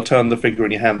when you kind of turn the figure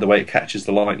in your hand, the way it catches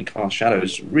the light and casts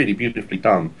shadows. Really beautifully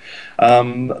done.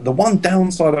 The one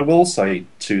downside I will say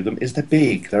to them is they're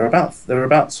big. They're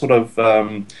about sort of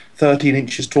 13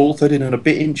 inches tall, 13 and a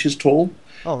bit inches tall.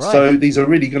 Oh, right. So these are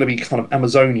really going to be kind of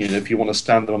Amazonian if you want to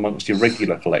stand them amongst your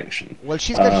regular collection. Well,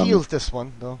 she's got heels, this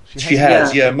one, though. She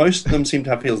has, most of them seem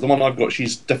to have heels. The one I've got,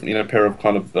 she's definitely in a pair of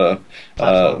kind of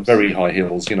very high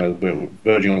heels,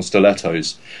 verging on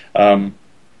stilettos.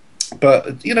 But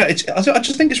I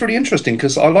just think it's really interesting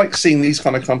because I like seeing these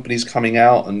kind of companies coming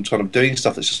out and kind of doing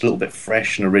stuff that's just a little bit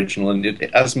fresh and original, and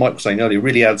as Mike was saying earlier,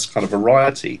 really adds kind of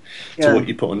variety to what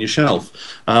you put on your shelf.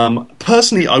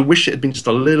 Personally, I wish it had been just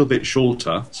a little bit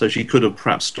shorter, so she could have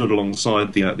perhaps stood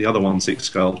alongside the other 1/6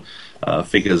 scale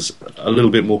figures a little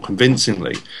bit more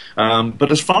convincingly.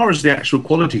 But as far as the actual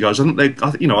quality goes, I think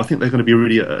they're going to be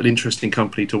really an interesting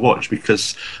company to watch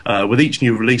because with each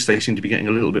new release, they seem to be getting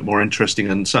a little bit more interesting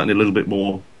and certainly a little bit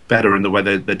more better in the way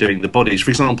they're doing the bodies.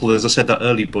 For example, as I said, that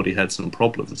early body had some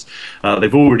problems.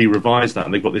 They've already revised that,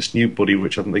 and they've got this new body,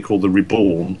 which I think they call the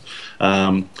Reborn.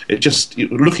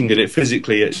 Looking at it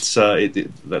physically,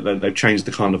 they've changed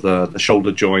the kind of the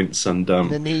shoulder joints and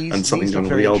the knees, and something done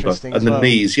with the elbow and the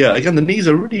knees. Yeah, again, the knees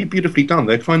are really beautifully done.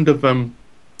 They're kind of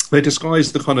they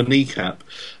disguise the kind of kneecap,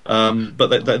 but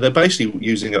they're basically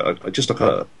using just like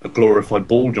a glorified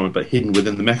ball joint, but hidden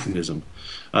within the mechanism.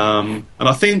 And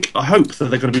I hope that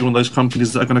they're going to be one of those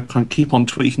companies that are going to kind of keep on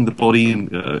tweaking the body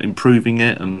and improving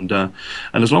it, and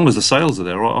as long as the sales are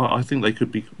there, I think they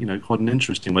could be quite an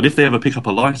interesting one. If they ever pick up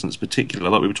a license, particularly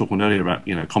like we were talking earlier about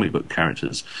comic book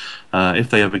characters, if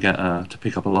they ever get to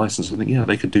pick up a license, I think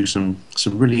they could do some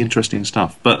really interesting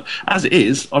stuff. But as it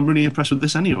is, I'm really impressed with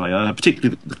this anyway.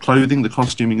 Particularly the clothing, the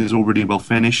costuming is all really well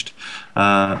finished,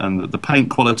 and the paint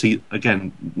quality,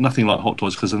 again, nothing like Hot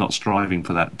Toys because they're not striving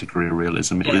for that degree of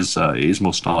realism. It is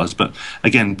more stylized, but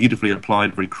again, beautifully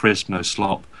applied, very crisp, no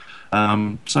slop.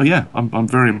 So yeah, I'm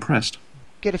very impressed.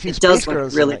 Get a few Space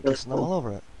Girls really cool. I'm all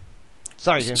over it.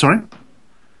 Sorry, Jim. Sorry?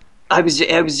 I was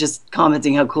just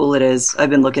commenting how cool it is.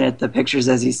 I've been looking at the pictures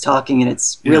as he's talking, and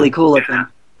it's really cool looking.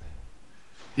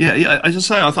 Yeah. I just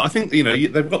say, I think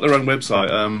they've got their own website,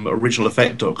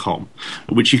 originaleffect.com,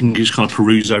 which you can just kind of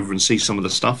peruse over and see some of the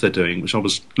stuff they're doing, which I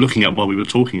was looking at while we were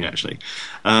talking actually.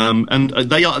 And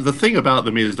the thing about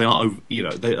them is they are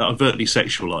overtly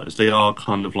sexualized. They are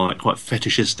kind of like quite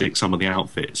fetishistic, some of the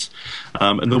outfits.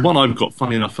 And the one I've got,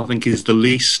 funny enough, I think is the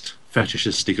least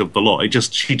fetishistic of the lot.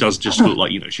 She does just look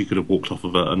like she could have walked off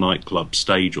of a nightclub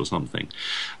stage or something.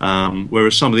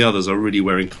 Whereas some of the others are really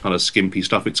wearing kind of skimpy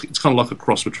stuff. It's kind of like a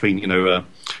cross between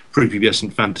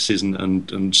prepubescent fantasies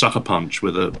and Sucker Punch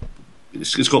with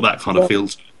it's got that kind of feel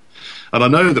to it. And I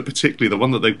know that particularly the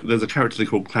one that there's a character they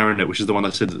call Clarinet, which is the one I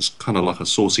said that's kind of like a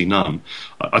saucy nun.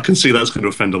 I can see that's going to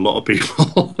offend a lot of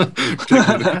people,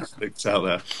 particularly the Catholics out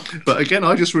there. But again,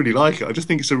 I just really like it. I just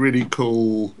think it's a really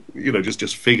cool,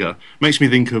 just figure. Makes me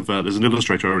think of there's an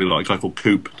illustrator I really like, a guy called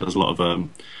Coop, does a lot of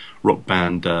rock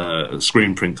band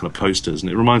screen print kind of posters, and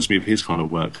it reminds me of his kind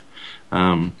of work.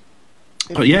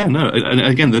 But yeah, no, and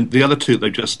again, the other two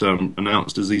they've just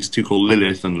announced is these two called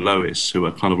Lilith and Lois, who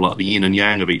are kind of like the yin and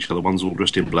yang of each other. One's all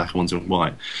dressed in black, one's in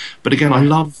white. But again, I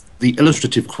love the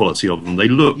illustrative quality of them. They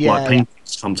look like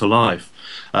paintings come to life.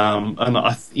 And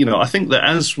I think that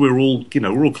as we're all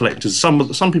collectors.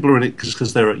 Some people are in it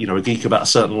because they're a geek about a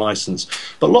certain license.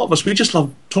 But a lot of us, we just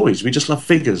love toys. We just love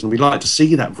figures, and we like to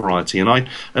see that variety. And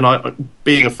I,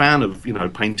 being a fan of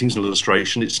paintings and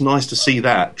illustration, it's nice to see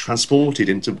that transported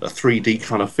into a 3D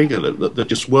kind of figure that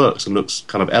just works and looks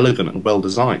kind of elegant and well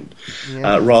designed,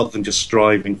 rather than just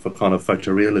striving for kind of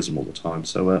photorealism all the time.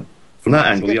 So from that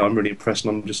angle, I'm really impressed,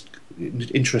 and I'm just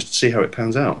interested to see how it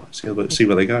pans out. See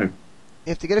where they go.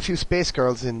 If they get a few Space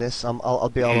Girls in this, I'll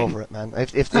be all over it, man.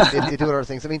 If they do other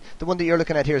things, I mean, the one that you're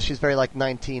looking at here, she's very like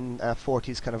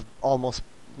 1940s kind of almost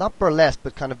not burlesque,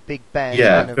 but kind of big bang,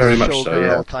 kind of very much so,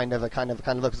 showgirl, kind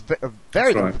of looks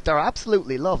very. Right. They're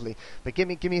absolutely lovely. But give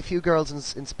me a few girls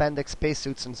in spandex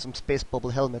spacesuits and some space bubble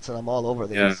helmets, and I'm all over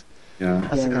these. Yeah.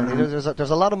 That's the kind of,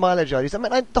 there's a lot of mileage out of these. I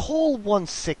mean, the whole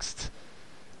 1/6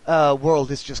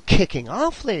 world is just kicking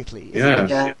off lately.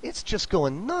 It's just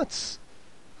going nuts.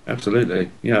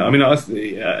 Absolutely, yeah. I mean, as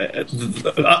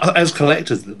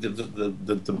collectors,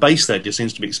 the base there just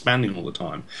seems to be expanding all the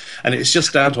time, and it's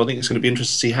just down to, I think it's going to be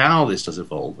interesting to see how this does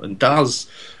evolve, and is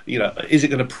it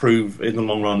going to prove in the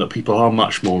long run that people are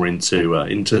much more into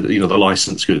the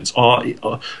licensed goods?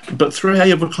 But through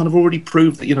EA, we've kind of already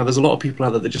proved that there's a lot of people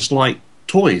out there that just like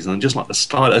toys and just like the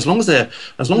style. As long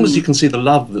as you can see the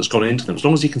love that's gone into them, as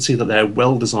long as you can see that they're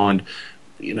well designed,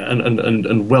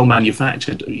 and well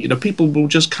manufactured, people will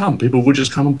just come. People will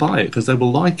just come and buy it because they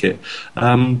will like it.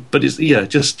 But it's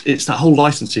that whole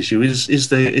license issue. Is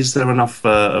there enough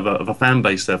of a fan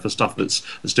base there for stuff that's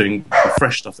doing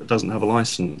fresh stuff that doesn't have a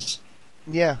license?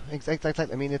 Yeah, exactly.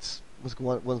 I mean, I was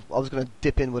going to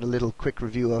dip in with a little quick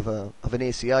review of an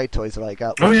ACI toys that I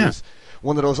got. Which is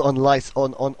one of those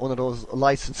one of those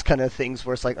licensed kind of things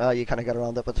where it's like, you kind of got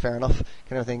around it, but fair enough,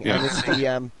 kind of thing. Yeah.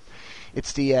 And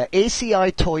it's the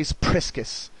ACI Toys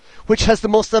Priscus, which has the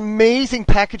most amazing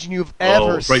packaging you've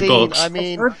ever seen. Box. I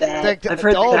mean, I've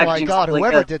heard oh the my god! like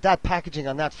Whoever did that packaging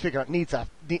on that figure needs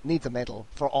a medal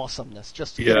for awesomeness.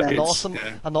 Just to get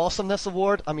an awesomeness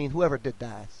award. I mean, whoever did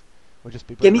that would just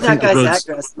be give me that guy's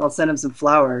address, and I'll send him some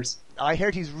flowers. I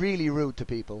heard he's really rude to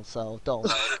people, so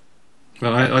don't.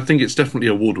 Well, I think it's definitely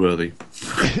award-worthy.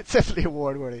 It's definitely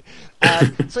award-worthy.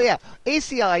 So yeah,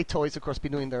 ACI Toys, of course,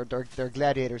 been doing their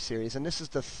Gladiator series, and this is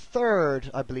the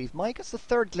third, I believe, Mike. It's the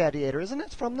third Gladiator, isn't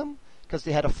it, from them? Because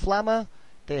they had a Flamma,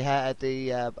 they had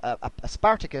a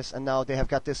Spartacus, and now they have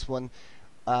got this one,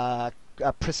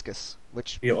 Priscus.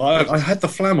 Which I had the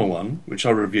Flamma one, which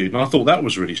I reviewed, and I thought that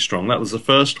was really strong. That was the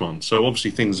first one. So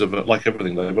obviously things have, like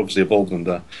everything, they've obviously evolved and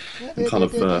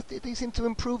they seem to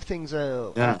improve things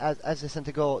as they tend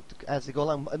to go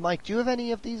along. Mike, do you have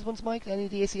any of these ones, Mike? Any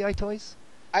of the ACI toys?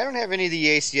 I don't have any of the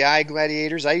ACI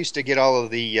Gladiators. I used to get all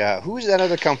of the who was that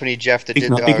other company, Jeff, that did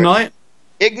Ignite?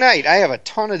 Ignite. I have a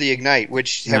ton of the Ignite,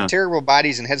 which have terrible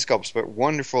bodies and head sculpts, but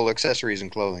wonderful accessories and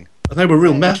clothing. And they were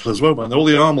real metal as well, man. All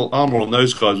the armor on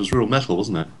those guys was real metal,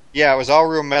 wasn't it? Yeah, it was all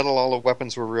real metal. All the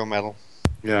weapons were real metal.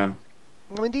 Yeah.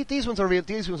 I mean, these ones are real.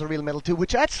 These ones are real metal too,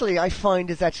 which actually I find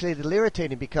is actually a little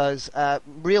irritating because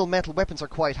real metal weapons are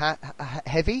quite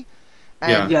heavy.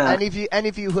 And any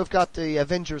of you who have got the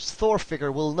Avengers Thor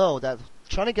figure will know that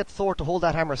trying to get Thor to hold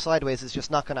that hammer sideways is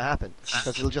just not going to happen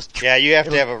because it'll just. Yeah, you have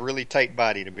to have a really tight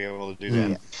body to be able to do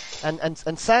that. Yeah.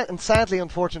 And sadly,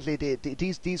 unfortunately,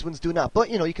 these ones do not. But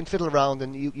you can fiddle around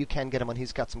and you can get him on.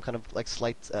 He's got some kind of like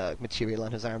slight material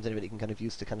on his arms and everything you can kind of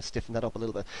use to kind of stiffen that up a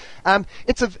little bit.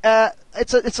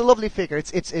 It's a lovely figure.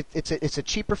 It's a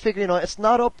cheaper figure. It's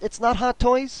not Hot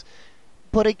Toys.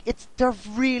 But they're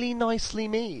really nicely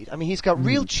made. I mean, he's got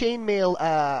real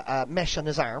chainmail mesh on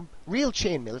his arm. Real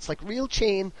chainmail. It's like real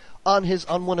chain on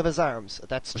one of his arms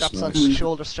that straps onto his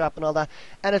shoulder strap and all that.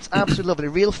 And it's absolutely lovely.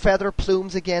 Real feather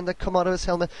plumes again that come out of his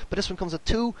helmet. But this one comes with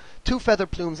two feather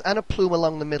plumes and a plume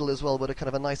along the middle as well, with a kind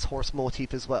of a nice horse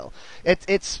motif as well.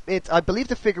 I believe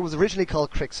the figure was originally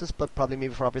called Crixus, but probably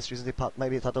maybe for obvious reasons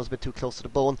maybe they thought that was a bit too close to the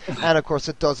bone. And of course,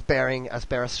 it does bear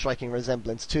a striking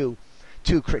resemblance to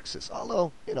Crixus,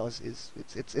 although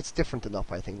it's different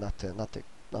enough, I think, not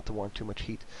to warrant too much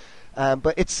heat.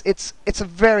 But it's a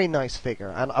very nice figure,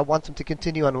 and I want them to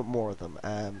continue on with more of them.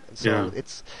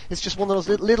 It's just one of those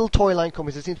little toy line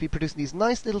companies that seem to be producing these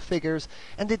nice little figures,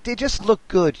 and they just look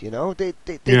good, They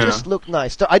just look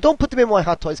nice. I don't put them in my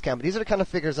Hot Toys can, but these are the kind of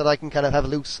figures that I can kind of have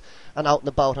loose and out and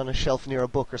about on a shelf near a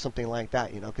book or something like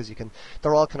that, because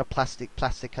they're all kind of plastic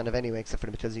kind of anyway, except for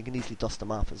the materials. You can easily dust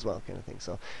them off as well, kind of thing.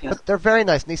 So, but they're very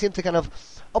nice, and they seem to kind of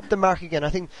up the mark again. I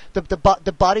think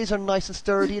the bodies are nice and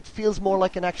sturdy. It feels more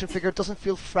like an action figure. It doesn't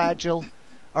feel fragile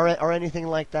or anything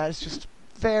like that. It's just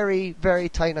very, very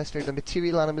tight, nice figure. The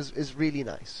material on them is really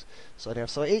nice. So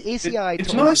ACI.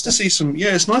 It's nice to see some.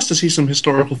 Yeah, it's nice to see some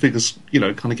historical figures.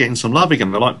 Kind of getting some love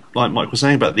again. Like Mike was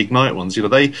saying about the Ignite ones.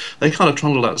 They kind of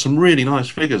trundled out some really nice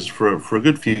figures for a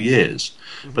good few years,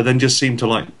 but then just seem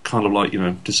to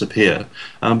disappear.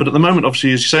 But at the moment,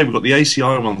 obviously, as you say, we've got the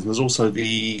ACI ones. And there's also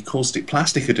the Caustic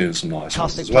Plastic are doing some nice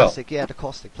ones as well. The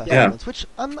Caustic Plastic ones, which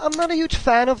I'm not a huge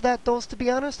fan of those, to be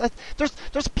honest.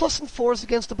 There's plus and fours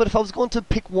against them, but if I was going to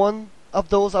pick one of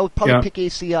those, I would probably pick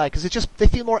ACI because they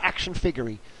feel more action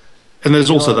figure-y. And there's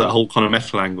also that whole kind of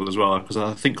metal angle as well, because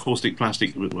I think Caustic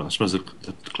Plastic, I suppose the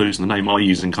clues in the name are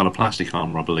using kind of plastic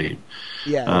armour, I believe.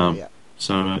 Yeah.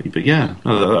 So, but yeah,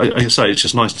 I say it's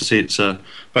just nice to see it's. I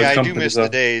do miss the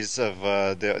days of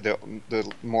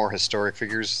the more historic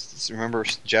figures. Remember,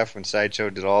 Jeff, when Sideshow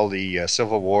did all the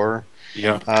Civil War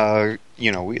Yeah.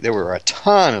 There were a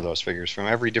ton of those figures from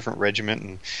every different regiment,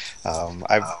 and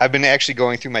I've been actually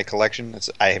going through my collection.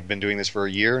 I have been doing this for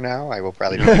a year now. I will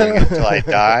probably be doing it until I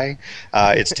die.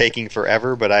 It's taking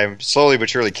forever, but I'm slowly but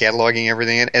surely cataloging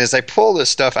everything. And as I pull this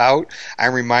stuff out,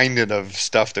 I'm reminded of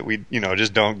stuff that we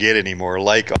just don't get anymore,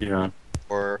 like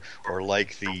or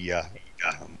like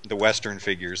the Western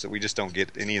figures that we just don't get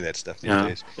any of that stuff these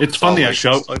days. It's funny,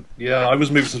 actually. I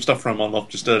was moving some stuff from on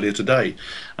just earlier today,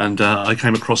 and I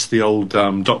came across the old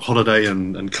Doc Holliday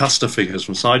and Custer figures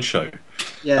from Sideshow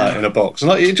in a box,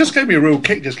 and it just gave me a real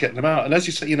kick just getting them out. And as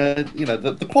you say,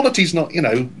 the quality's not,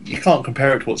 you can't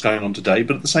compare it to what's going on today,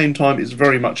 but at the same time, it's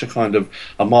very much a kind of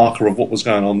a marker of what was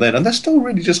going on then, and they're still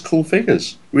really just cool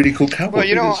figures, really cool cowboy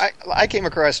figures. I came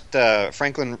across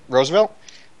Franklin Roosevelt.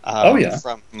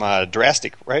 From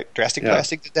Drastic, right? Drastic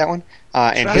Plastic did that one.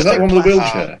 And is that one with the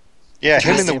wheelchair?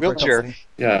 Him in the wheelchair.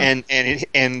 Yeah.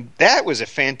 And that was a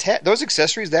fantastic. Those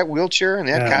accessories, that wheelchair and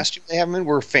that costume they have him in,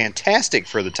 were fantastic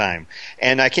for the time.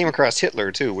 And I came across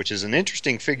Hitler too, which is an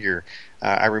interesting figure.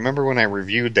 I remember when I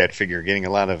reviewed that figure, getting a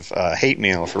lot of hate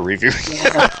mail for reviewing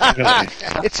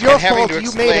it. It's your fault. To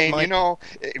You made it, Mike.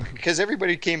 because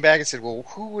everybody came back and said, "Well,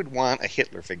 who would want a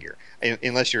Hitler figure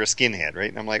unless you're a skinhead, right?"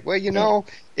 And I'm like, "Well,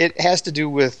 it has to do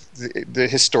with the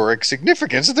historic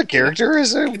significance of the character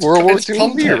as a World War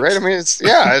II leader, right? I mean,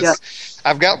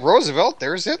 I've got Roosevelt.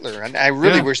 There's Hitler, and I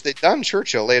really wish they'd done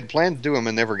Churchill. They had planned to do him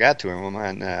and never got to him.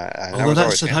 And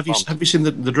have you seen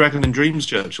the Dragon in Dreams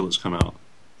Churchill that's come out?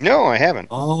 No, I haven't.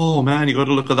 Oh man, you got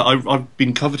to look at that. I've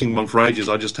been coveting one for ages.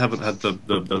 I just haven't had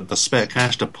the spare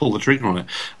cash to pull the trigger on it.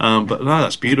 But no,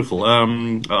 that's beautiful.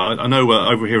 I know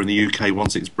over here in the UK,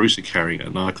 once it's Bruce carrying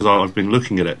it now because I've been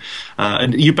looking at it.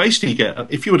 And you basically get,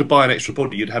 if you were to buy an extra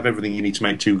body, you'd have everything you need to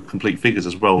make two complete figures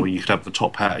as well. You could have the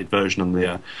top hatted version and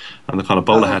the kind of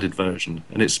bowler hatted version,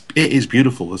 and it is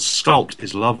beautiful. The sculpt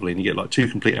is lovely, and you get like two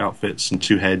complete outfits and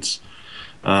two heads.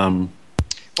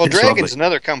 Well, Dragon's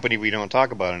another company we don't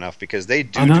talk about enough because they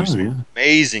do some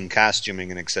amazing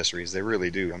costuming and accessories. They really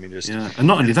do. I mean, and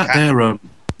not only that, they're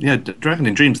Dragon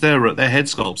in Dreams. Their head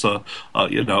sculpts are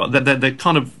they're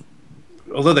kind of,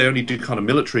 although they only do kind of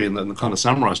military and the kind of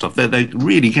samurai stuff, they're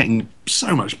really getting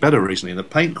so much better recently. The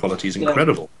paint quality is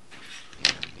incredible.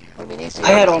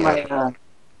 I had all my.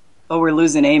 We're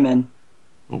losing Eamon.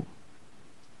 Oh.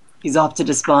 He's off to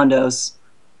Despondos.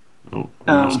 Oh.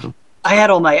 I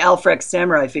had all my Alfrex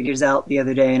Samurai figures out the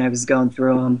other day, and I was going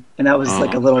through them, and that was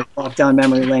like a little walk down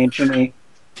memory lane for me.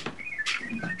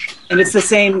 And it's the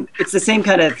same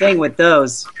kind of thing with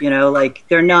those, like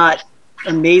they're not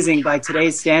amazing by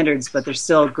today's standards, but they're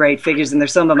still great figures, and they're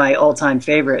some of my all-time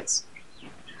favorites.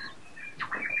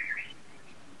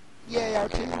 Yeah,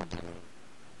 R2.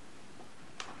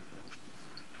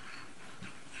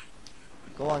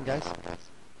 Go on, guys.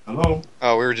 Hello.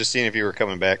 Oh, we were just seeing if you were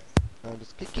coming back.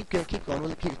 Just keep going.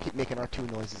 We'll keep making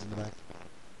R2 noises in the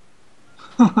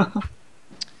back.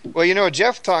 Well,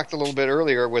 Jeff talked a little bit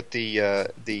earlier with the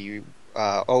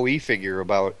OE figure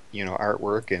about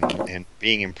artwork and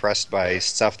being impressed by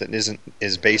stuff that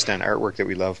is based on artwork that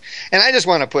we love. And I just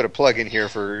want to put a plug in here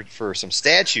for some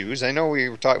statues. I know we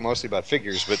were talking mostly about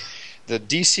figures, but the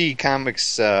DC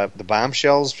Comics, the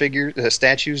Bombshells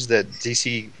statues that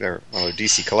DC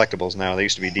Collectables now, they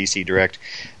used to be DC Direct,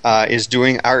 is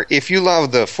doing art. If you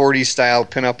love the 40s style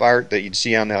pinup art that you'd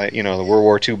see on the World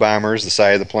War II bombers, the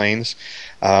side of the planes,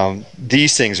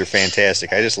 these things are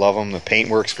fantastic. I just love them. The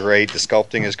paintwork's great. The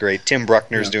sculpting is great. Tim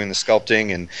Bruckner's doing the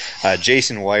sculpting, and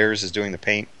Jason Wires is doing the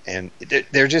paint. And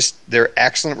they're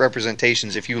excellent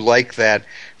representations. If you like that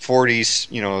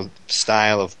 40s,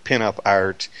 style of pinup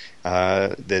art,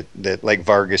 that like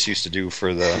Vargas used to do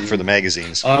for the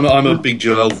magazines. I'm a big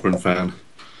Joe Elfman fan.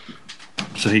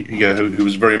 So who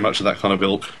was very much of that kind of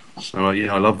ilk. So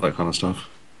I love that kind of stuff.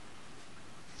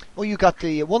 Oh, you got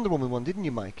the Wonder Woman one, didn't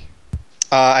you, Mike?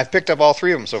 I've picked up all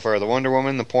three of them so far: the Wonder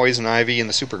Woman, the Poison Ivy, and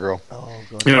the Supergirl. Oh,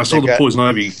 God. Yeah, I saw the Poison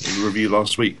Ivy review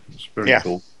last week. It's very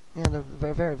cool. Yeah, they're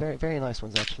very, very, very, very nice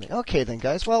ones, actually. Okay, then,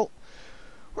 guys. Well,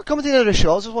 we're coming to the end of the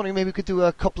show. I was just wondering maybe we could do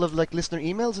a couple of listener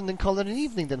emails and then call it an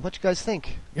evening. Then, what do you guys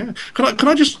think? Yeah. Can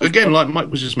I just again, like Mike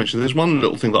was just mentioning, there's one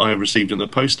little thing that I received in the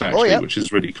post actually, which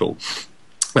is really cool.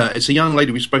 It's a young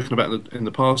lady we've spoken about in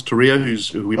the past, Taria,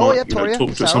 who we might talk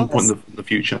to at some point in the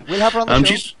future. We'll have her on the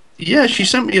show. Yeah, she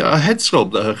sent me a head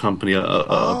sculpt that her company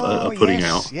are putting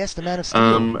yes, out. yes, the Man of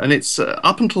Steel. And it's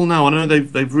up until now. I know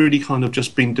they've really kind of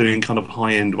just been doing kind of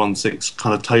high end 1/6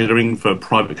 kind of tailoring for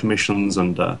private commissions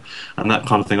and that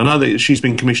kind of thing. I know that she's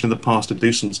been commissioned in the past to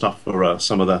do some stuff for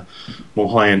some of the more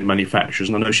high end manufacturers,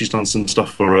 and I know she's done some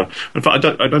stuff for. In fact,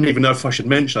 I don't even know if I should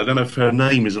mention. I don't know if her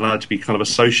name is allowed to be kind of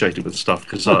associated with stuff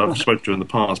because I've spoken to her in the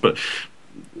past, but.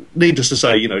 Needless to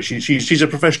say, she's a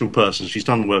professional person. She's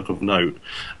done work of note,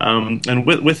 and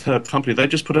with her company, they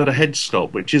just put out a head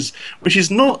sculpt, which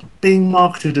is not being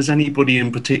marketed as anybody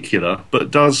in particular, but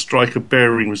does strike a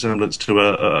bearing resemblance to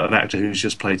an actor who's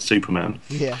just played Superman.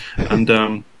 Yeah.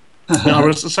 And no,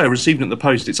 as I say, I received it in the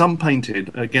post. It's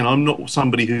unpainted. Again, I'm not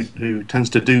somebody who tends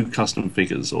to do custom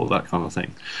figures or that kind of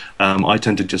thing. I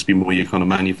tend to just be more your kind of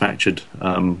manufactured,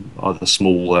 either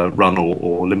small run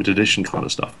or limited edition kind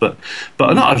of stuff. But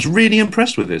no, I was really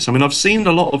impressed with this. I mean, I've seen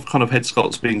a lot of kind of head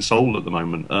sculpts being sold at the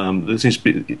moment. There seems to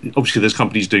be, obviously, there's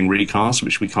companies doing recasts,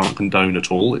 which we can't condone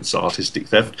at all. It's artistic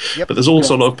theft. Yep. But there's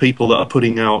also a lot of people that are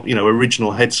putting out,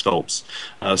 original head sculpts.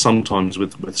 Sometimes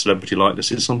with celebrity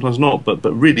likenesses, sometimes not. But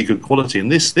really good quality,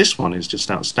 and this one is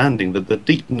just outstanding. The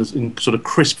deep and sort of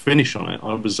crisp finish on it,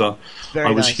 I was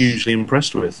nice. hugely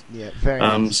impressed with. Yeah, very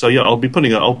nice. So yeah, I'll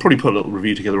probably put a little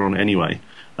review together on it anyway.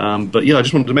 But yeah, I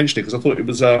just wanted to mention it because I thought it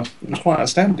was quite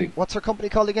outstanding. What's her company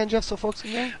called again, Jeff? So folks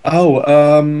can know. Oh, what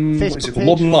is Facebook it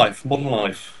called?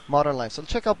 page? Modern Life. So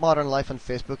check out Modern Life on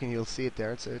Facebook and you'll see it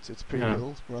there. It's pretty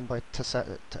cool. It's run by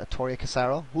Toria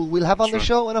Casaro, who we'll have on the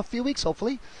show in a few weeks,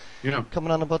 hopefully. Yeah. Coming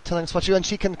on about telling us what and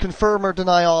she can confirm or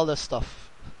deny all this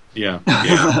stuff. Yeah.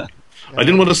 I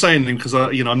didn't want to say anything because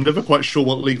I'm never quite sure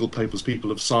what legal papers people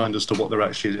have signed as to what they're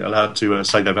actually allowed to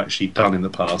say they've actually done in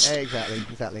the past. Exactly.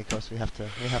 Of course, we have to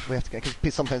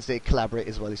because sometimes they collaborate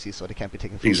as well, you see, so they can't be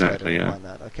taken full Exactly, credit yeah. on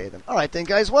that. Okay then. All right then,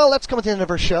 guys. Well, let's come to the end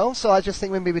of our show. So I just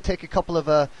think maybe we take a couple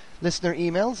of listener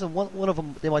emails, and one of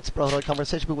them they might sprout out a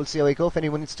conversation, but we'll see how we go. If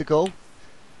anyone needs to go,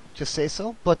 just say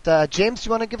so. But James, do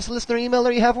you want to give us a listener email,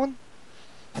 or you have one?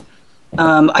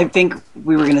 I think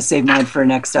we were going to save mine for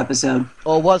next episode.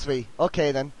 Oh, was we?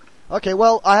 Okay, then. Okay,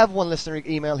 well, I have one listener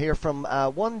email here from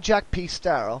one Jack P.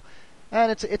 Starrow,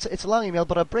 and it's a long email,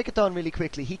 but I'll break it down really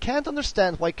quickly. He can't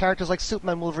understand why characters like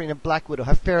Superman, Wolverine, and Black Widow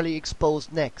have fairly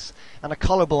exposed necks and a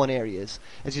collarbone areas,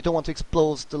 as you don't want to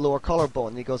expose the lower collarbone.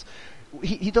 And he goes,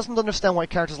 he doesn't understand why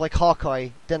characters like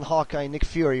Hawkeye, Nick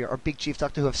Fury, or Big Chief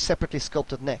Doctor who have separately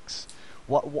sculpted necks.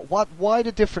 Why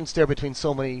the difference there between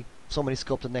so many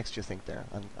sculpted necks, do you think, there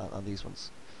on these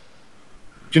ones?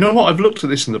 Do you know what? I've looked at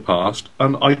this in the past,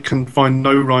 and I can find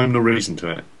no rhyme nor reason to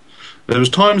it. There was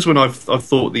times when I've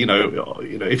thought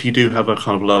that, if you do have a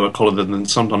kind of lower collar, then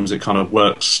sometimes it kind of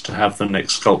works to have the neck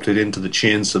sculpted into the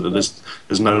chin so that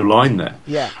there's no line there.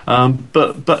 Yeah.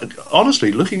 But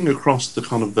honestly, looking across the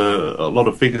kind of a lot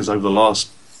of figures over the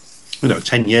last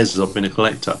 10 years as I've been a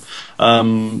collector,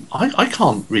 I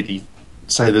can't really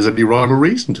say there's any rhyme or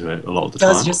reason to it a lot of the time.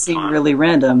 It does just seem really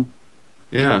random.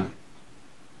 Yeah.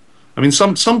 I mean,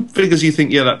 some figures you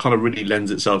think, that kind of really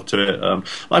lends itself to it.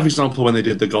 Like, for example, when they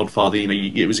did The Godfather,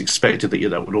 it was expected that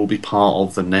that would all be part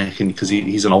of the neck, and because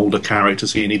he's an older character,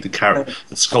 so you need the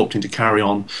sculpting to carry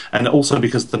on, and also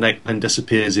because the neck then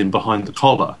disappears in behind the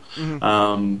collar.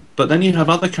 Mm-hmm. But then you have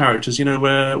other characters,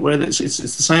 where it's the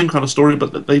same kind of story,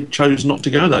 but that they chose not to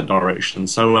go that direction.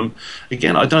 So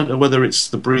again, I don't know whether it's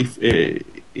the brief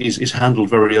is handled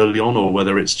very early on, or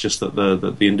whether it's just that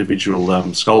the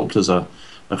individual sculptors are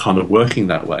kind of working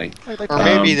that way. Or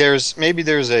maybe there's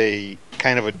a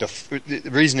kind of the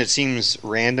reason it seems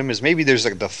random is maybe there's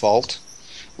a default.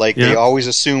 Like they always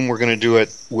assume we're going to do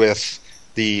it with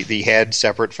the head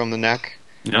separate from the neck.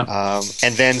 Yeah.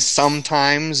 And then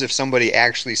sometimes if somebody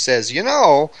actually says,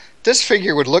 this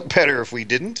figure would look better if we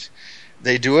didn't,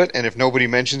 they do it, and if nobody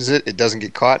mentions it, it doesn't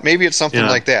get caught. Maybe it's something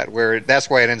like that, where that's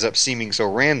why it ends up seeming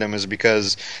so random, is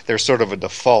because there's sort of a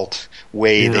default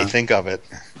way they think of it.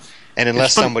 And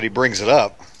unless somebody brings it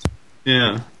up.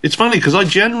 Yeah. It's funny because I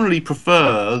generally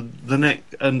prefer the neck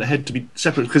and head to be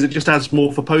separate because it just adds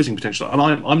more for posing potential. And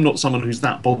I'm not someone who's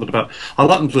that bothered about. I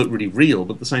like them to look really real,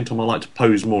 but at the same time I like to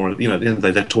pose more. At the end of the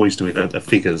day, they're toys to me. They're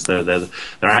figures. They're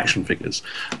action figures.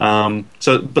 But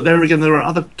there again, there are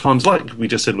other times, like we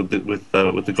just said with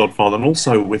the Godfather, and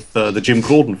also with the Jim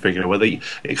Gordon figure, where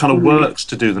it kind of works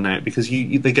to do the neck because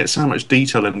they get so much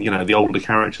detail in the older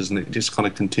characters, and it just kind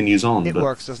of continues on. It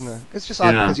works, doesn't it? It's just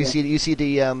odd because you see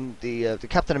the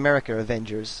Captain America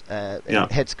Avengers head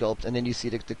sculpt, and then you see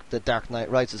the Dark Knight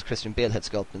Rises Christian Bale head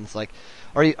sculpt, and it's like,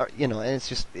 and it's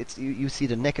just you see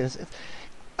the neck, and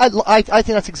I think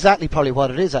that's exactly probably what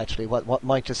it is, actually, what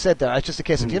Mike just said there. It's just a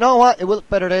case of, you know what, it will look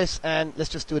better this, and let's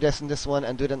just do this in this one,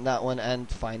 and do it in that one, and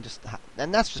fine,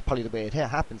 and that's just probably the way it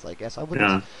happens, I guess. I wouldn't...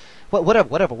 Yeah.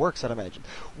 Whatever works, I'd imagine.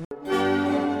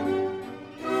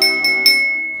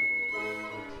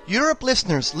 Europe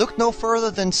listeners, look no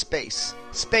further than Space.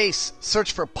 Space,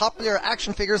 search for popular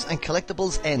action figures and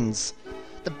collectibles ends.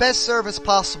 The best service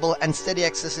possible and steady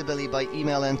accessibility by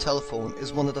email and telephone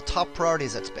is one of the top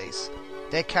priorities at Space.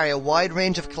 They carry a wide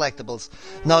range of collectibles,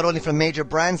 not only from major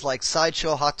brands like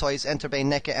Sideshow, Hot Toys, Enterbay,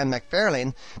 NECA and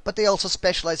McFarlane, but they also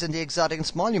specialise in the exotic and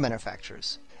small new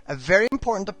manufacturers. A very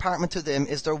important department to them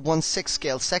is their 1/6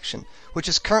 scale section, which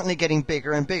is currently getting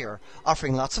bigger and bigger,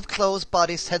 offering lots of clothes,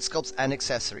 bodies, head sculpts and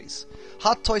accessories.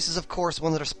 Hot Toys is of course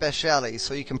one of their specialities,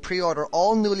 so you can pre-order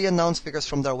all newly announced figures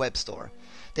from their web store.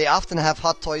 They often have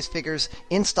Hot Toys figures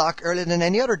in stock earlier than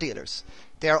any other dealers.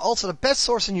 They are also the best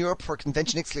source in Europe for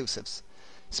convention exclusives.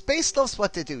 Space loves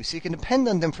what they do, so you can depend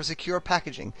on them for secure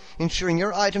packaging, ensuring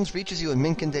your items reaches you in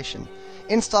mint condition.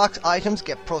 In-stock items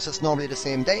get processed normally the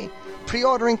same day.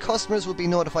 Pre-ordering customers will be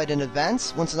notified in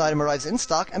advance once an item arrives in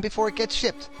stock and before it gets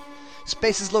shipped.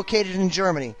 Space is located in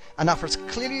Germany and offers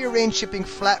clearly arranged shipping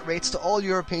flat rates to all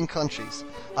European countries.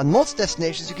 On most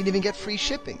destinations you can even get free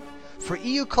shipping. For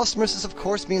EU customers, this of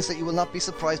course means that you will not be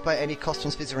surprised by any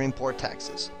customs fees or import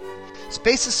taxes.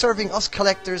 Space is serving us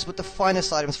collectors with the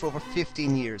finest items for over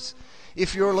 15 years.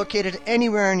 If you're located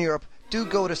anywhere in Europe, do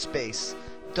go to Space.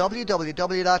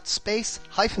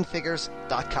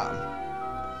 www.space-figures.com.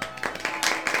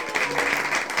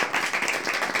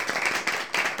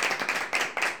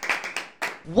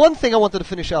 One thing I wanted to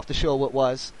finish off the show with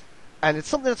was, and it's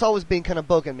something that's always been kind of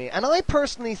bugging me, and I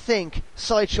personally think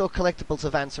Sideshow Collectables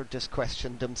have answered this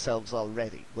question themselves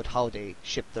already with how they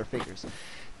ship their figures.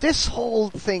 This whole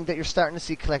thing that you're starting to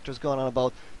see collectors going on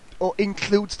about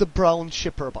includes the brown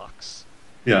shipper box.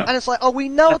 Yeah. And it's like, are we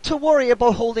now to worry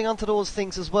about holding onto those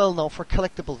things as well now for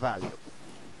collectible value?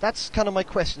 That's kind of my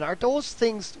question. Are those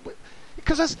things...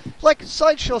 Because it's like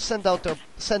Sideshow sent out their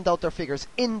figures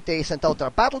they sent out their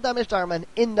battle damaged Iron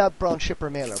in that brown shipper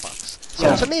mailer box.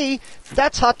 So to me,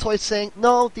 that's Hot Toys saying,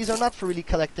 no, these are not for really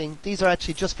collecting. These are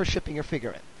actually just for shipping your figure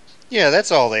in. Yeah,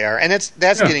 that's all they are, and that's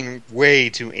getting way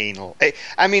too anal.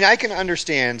 I mean, I can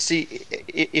understand. See,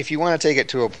 if you want to take it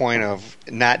to a point of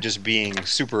not just being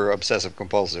super obsessive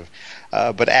compulsive,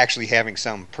 but actually having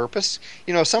some purpose.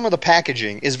 You know, some of the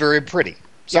packaging is very pretty.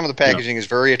 Some of the packaging is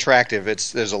very attractive.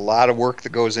 There's a lot of work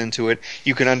that goes into it.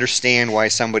 You can understand why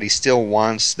somebody still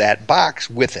wants that box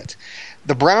with it.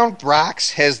 The brown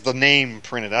box has the name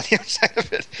printed on the outside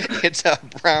of it. It's a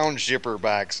brown shipper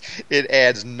box. It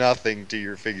adds nothing to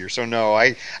your figure. So no,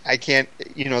 I can't.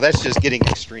 You know, that's just getting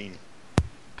extreme.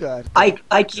 Good.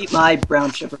 I keep my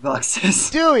brown shipper boxes.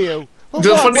 Do you? Well,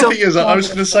 The funny thing is, I was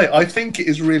going to say, I think it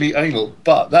is really anal.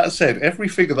 But that said, every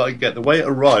figure that I get, the way it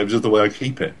arrives is the way I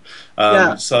keep it.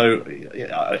 So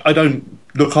I don't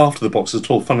look after the boxes at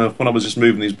all. Funny enough, when I was just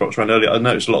moving these boxes around earlier, I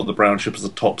noticed a lot of the brown shippers, the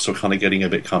tops are kind of getting a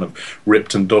bit kind of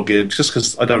ripped and dogged, just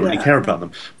because I don't really care about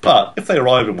them. But if they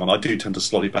arrive in one, I do tend to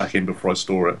slot it back in before I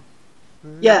store it.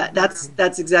 Yeah, that's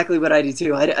exactly what I do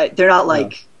too. They're not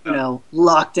like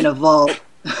locked in a vault,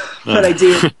 but I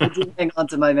do hang on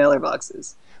to my mailer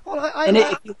boxes. Well,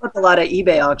 if you look, a lot of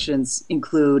eBay auctions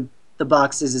include the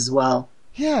boxes as well.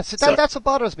 Yeah, so that's what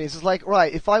bothers me. It's like,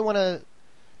 right, if I want to...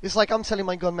 It's like I'm selling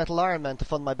my Gunmetal Iron Man to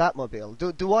fund my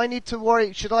Batmobile. Do I need to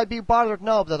worry? Should I be bothered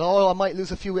now that, I might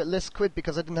lose a few less quid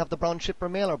because I didn't have the brown shipper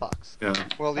mailer box? Yeah.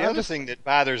 Well, the other thing that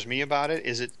bothers me about it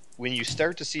is when you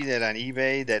start to see that on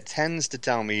eBay, that tends to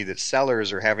tell me that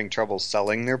sellers are having trouble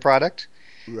selling their product.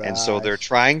 Right. And so they're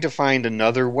trying to find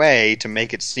another way to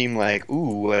make it seem like,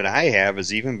 ooh, what I have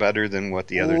is even better than what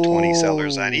the other 20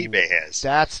 sellers on eBay has.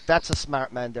 That's a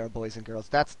smart man there, boys and girls.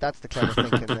 That's the clever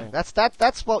thinking there.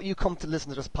 That's what you come to listen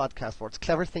to this podcast for. It's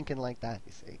clever thinking like that,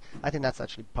 you see. I think that's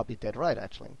actually probably dead right,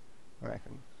 actually. I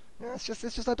reckon. Yeah, it's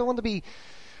just I don't want to be...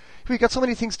 We got so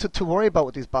many things to worry about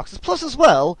with these boxes. Plus, as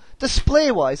well,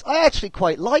 display-wise, I actually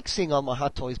quite like seeing all my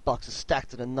Hot Toys boxes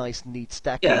stacked in a nice, neat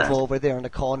stack over there in the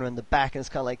corner in the back, and it's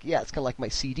kind of like, it's kind of like my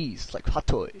CDs. It's like Hot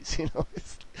Toys, you know.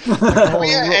 It's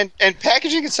and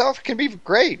packaging itself can be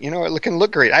great. You know, it can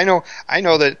look great. I know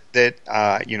that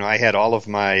I had all of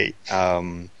my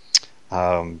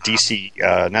DC,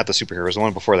 not the superheroes, the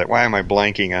one before that. Why am I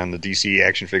blanking on the DC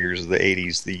action figures of the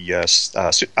 80s? The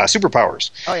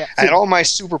superpowers. Oh, yeah. I had all my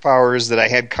superpowers that I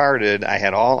had carded. I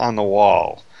had all on the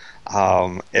wall.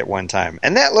 at one time,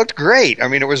 and that looked great. I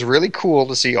mean, it was really cool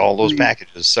to see all those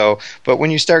packages. So, but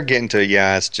when you start getting to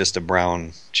it's just a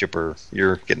brown chipper,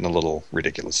 you're getting a little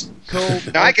ridiculous. Cool.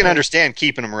 Now, I can understand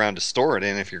keeping them around to store it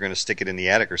in if you're going to stick it in the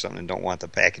attic or something and don't want the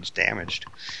package damaged.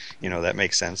 That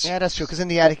makes sense. Yeah, that's true, because in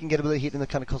the attic you can get a bit of heat and it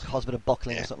kind of cause a bit of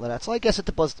buckling or something like that. So I guess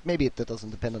maybe it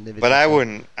doesn't depend on the individual.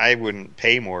 But I wouldn't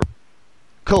pay more.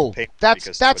 Cool. That's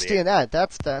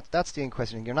the in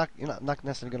question. You're not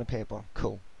necessarily going to pay more.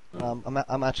 Cool.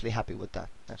 I'm actually happy with that,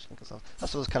 actually, because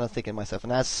that's what I was kind of thinking myself.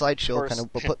 And as Sideshow kind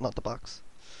of putting out the box.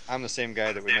 I'm the same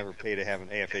guy that would never pay to have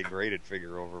an AFA graded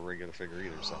figure over a regular figure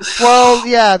either. So. Well,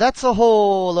 yeah, that's a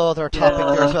whole other topic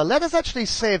there as well. Let us actually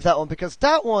save that one, because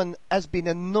that one has been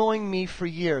annoying me for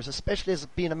years, especially as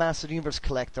being a Master Universe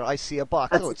collector. I see a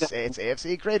box, it's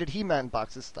AFA graded He-Man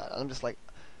boxes, and I'm just like,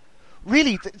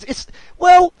 really?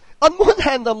 Well, on one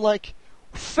hand, I'm like,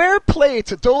 fair play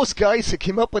to those guys who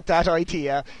came up with that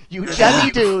idea. You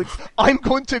jammy dudes, I'm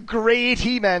going to grade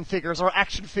He-Man figures or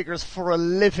action figures for a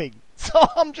living. So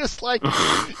I'm just like,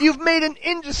 you've made an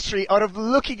industry out of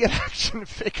looking at action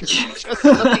figures, just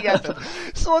looking at them.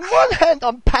 So on one hand,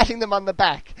 I'm patting them on the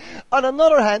back. On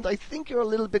another hand, I think you're a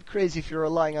little bit crazy if you're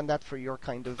relying on that for your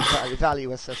kind of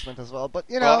value assessment as well. But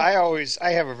Well, I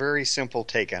have a very simple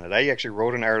take on it. I actually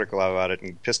wrote an article about it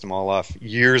and pissed them all off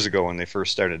years ago when they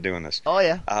first started doing this. Oh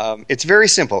yeah. It's very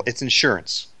simple. It's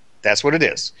insurance. That's what it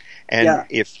is. And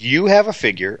if you have a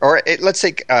figure, or let's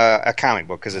take a comic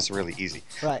book, because it's really easy.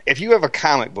 Right. If you have a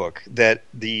comic book that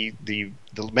the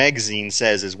magazine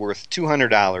says is worth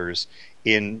 $200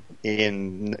 in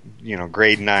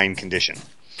grade 9 condition,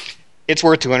 it's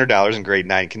worth $200 in grade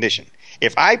 9 condition.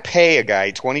 If I pay a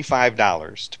guy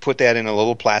 $25 to put that in a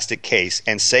little plastic case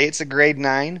and say it's a grade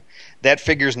 9, that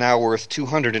figure's now worth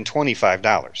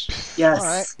 $225. Yes. All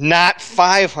right. Not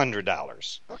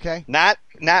 $500. Okay.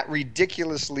 Not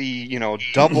ridiculously,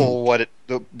 double what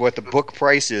the book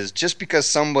price is just because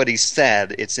somebody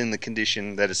said it's in the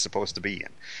condition that it's supposed to be in.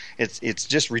 It's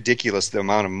just ridiculous the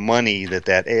amount of money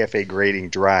that AFA grading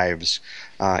drives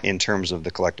in terms of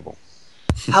the collectible.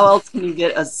 How else can you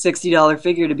get a $60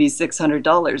 figure to be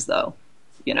 $600 though?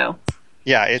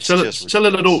 Yeah, it's sell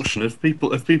it at auction. If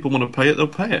people want to pay it, they'll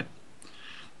pay it.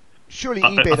 Surely I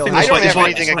eBay think don't. I don't have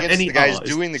like anything against any the guys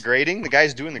artist. doing the grading. The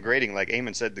guys doing the grading, like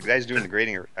Eamon said, the guys doing the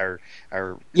grading are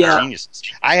Yeah. geniuses.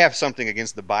 I have something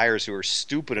against the buyers who are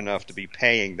stupid enough to be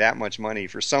paying that much money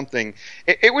for something.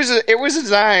 It was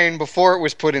designed before it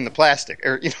was put in the plastic,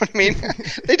 or you know what I mean?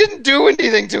 They didn't do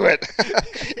anything to it.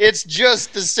 It's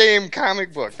just the same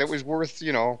comic book that was worth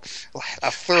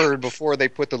a third before they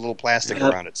put the little plastic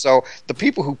around it. So the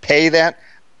people who pay that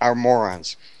are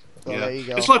morons. Well, there you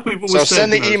go. It's like we've always So said,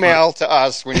 send the email to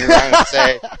us when you're around and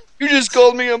say, "You just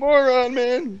called me a moron,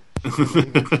 man." But I it's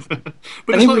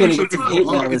think we're going like to get some hate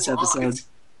mail this episode.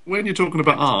 when you're talking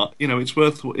about art, it's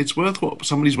worth what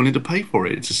somebody's willing to pay for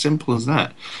it. It's as simple as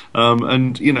that.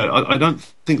 And I don't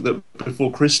think that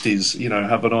before Christie's,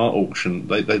 have an art auction,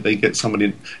 they get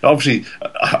somebody. Obviously,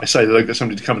 I say they get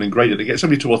somebody to come in and grade it. They get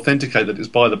somebody to authenticate that it's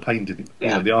by the painted,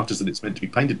 the artist that it's meant to be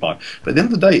painted by. But at the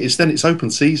end of the day, it's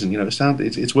open season.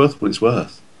 It's worth what it's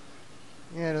worth.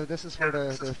 Yeah, this is where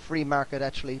the free market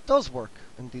actually does work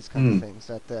in these kind of things.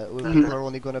 That people are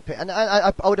only going to pay, and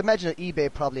I would imagine that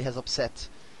eBay probably has upset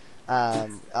a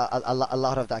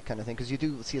lot of that kind of thing, because you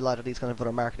do see a lot of these kind of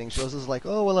other marketing shows. It's like,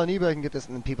 oh well, on eBay I can get this,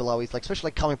 and then people always especially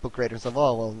like comic book graders, of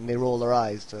and they roll their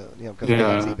eyes to because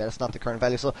that's eBay, that's not the current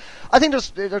value. So I think there's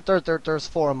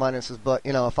for and minuses, but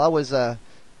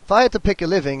if I had to pick a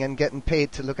living and getting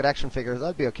paid to look at action figures,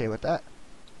 I'd be okay with that.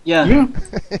 Yeah.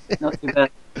 Not too bad.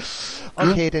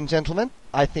 Okay then, gentlemen,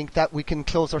 I think that we can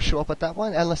close our show up at that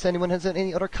one, unless anyone has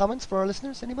any other comments for our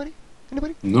listeners. Anybody?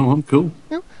 No, I'm cool.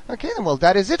 No? Okay then, well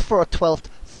that is it for our 12th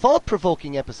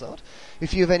thought-provoking episode.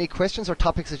 If you have any questions or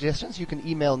topic suggestions, you can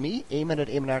email me,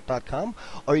 eamon@eamonart.com,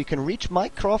 or you can reach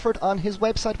Mike Crawford on his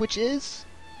website, which is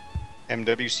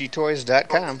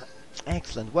mwctoys.com.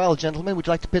 Excellent. Well, gentlemen, would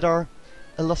you like to bid our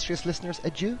illustrious listeners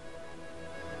adieu?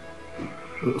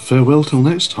 Farewell till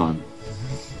next time.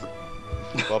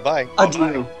 Bye-bye.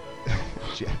 Adieu.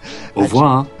 Au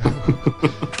revoir.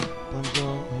 Bonjour,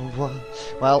 au revoir.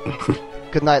 Well,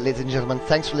 good night, ladies and gentlemen.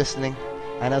 Thanks for listening.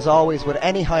 And as always, with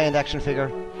any high-end action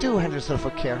figure, do handle yourself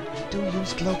with care. Do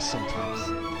use gloves sometimes.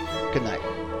 Good night.